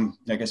 I'm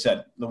like I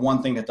said, the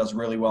one thing that does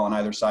really well on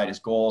either side is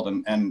gold,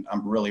 and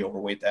I'm really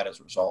overweight that as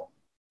a result.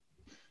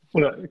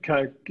 Well,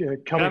 can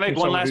I make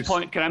one last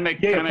point? Can I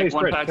make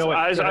one last?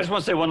 I just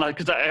want to say one last,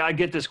 because I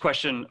get this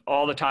question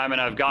all the time, and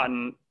I've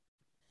gotten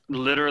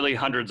literally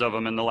hundreds of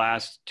them in the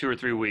last 2 or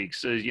 3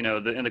 weeks.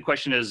 And the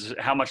question is,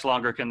 how much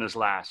longer can this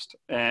last?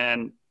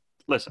 And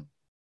listen,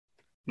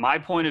 my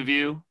point of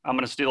view, I'm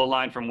going to steal a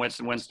line from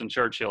Winston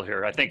Churchill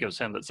here. I think it was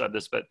him that said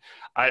this, but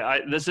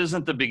this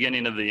isn't the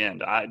beginning of the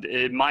end.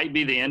 It might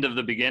be the end of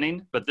the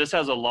beginning, but this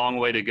has a long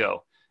way to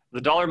go.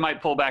 The dollar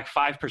might pull back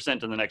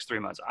 5% in the next 3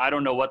 months. I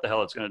don't know what the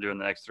hell it's going to do in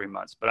the next 3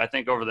 months, but I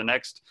think over the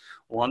next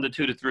 1 to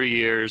 2 to 3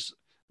 years,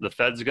 the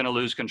Fed's going to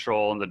lose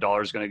control and the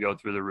dollar's going to go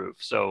through the roof.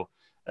 So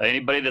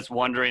anybody that's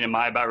wondering, am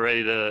I about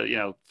ready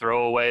to,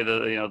 throw away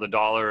the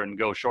dollar and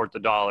go short the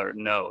dollar?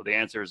 No, the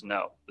answer is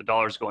no. The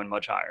dollar's going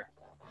much higher.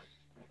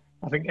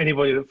 I think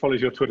anybody that follows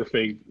your Twitter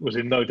feed was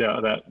in no doubt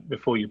of that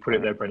before you put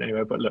it there, Brent.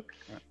 Anyway, but look,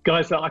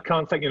 guys, I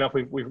can't thank you enough.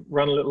 We've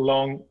run a little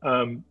long.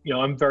 You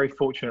know, I'm very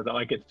fortunate that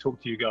I get to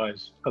talk to you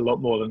guys a lot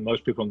more than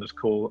most people on this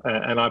call.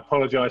 And I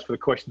apologize for the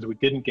questions we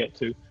didn't get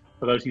to,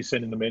 for those of you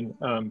sending them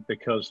in,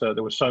 because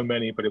there were so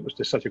many, but it was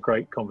just such a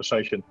great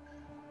conversation.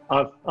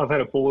 I've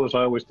had a ball, as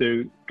I always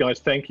do. Guys,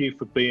 thank you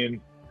for being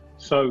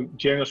so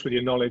generous with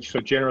your knowledge, so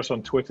generous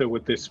on Twitter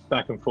with this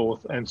back and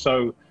forth, and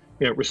so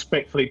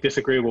respectfully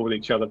disagreeable with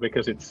each other,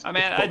 because it's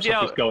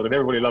gold, and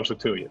everybody loves the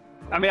two of you.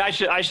 I mean, I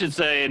should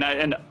say,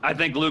 and I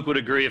think Luke would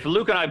agree, if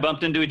Luke and I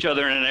bumped into each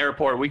other in an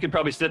airport, we could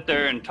probably sit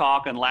there and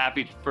talk and laugh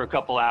for a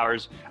couple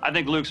hours. I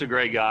think Luke's a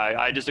great guy.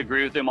 I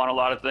disagree with him on a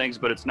lot of things,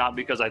 but it's not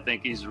because I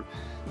think he's,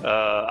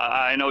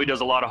 I know he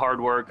does a lot of hard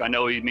work. I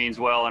know he means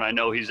well, and I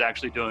know he's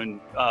actually doing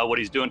what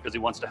he's doing because he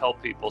wants to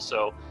help people.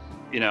 So,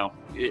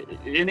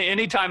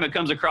 any time it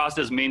comes across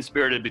as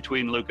mean-spirited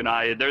between Luke and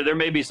I, there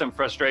may be some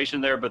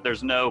frustration there, but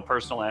there's no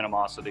personal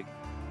animosity.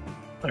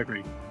 I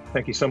agree.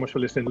 Thank you so much for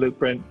listening, Luke,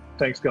 Brent.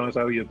 Thanks, guys.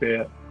 I owe you a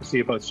beer. See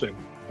you both soon.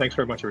 Thanks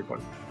very much,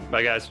 everybody.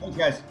 Bye, guys. Thanks,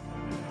 guys.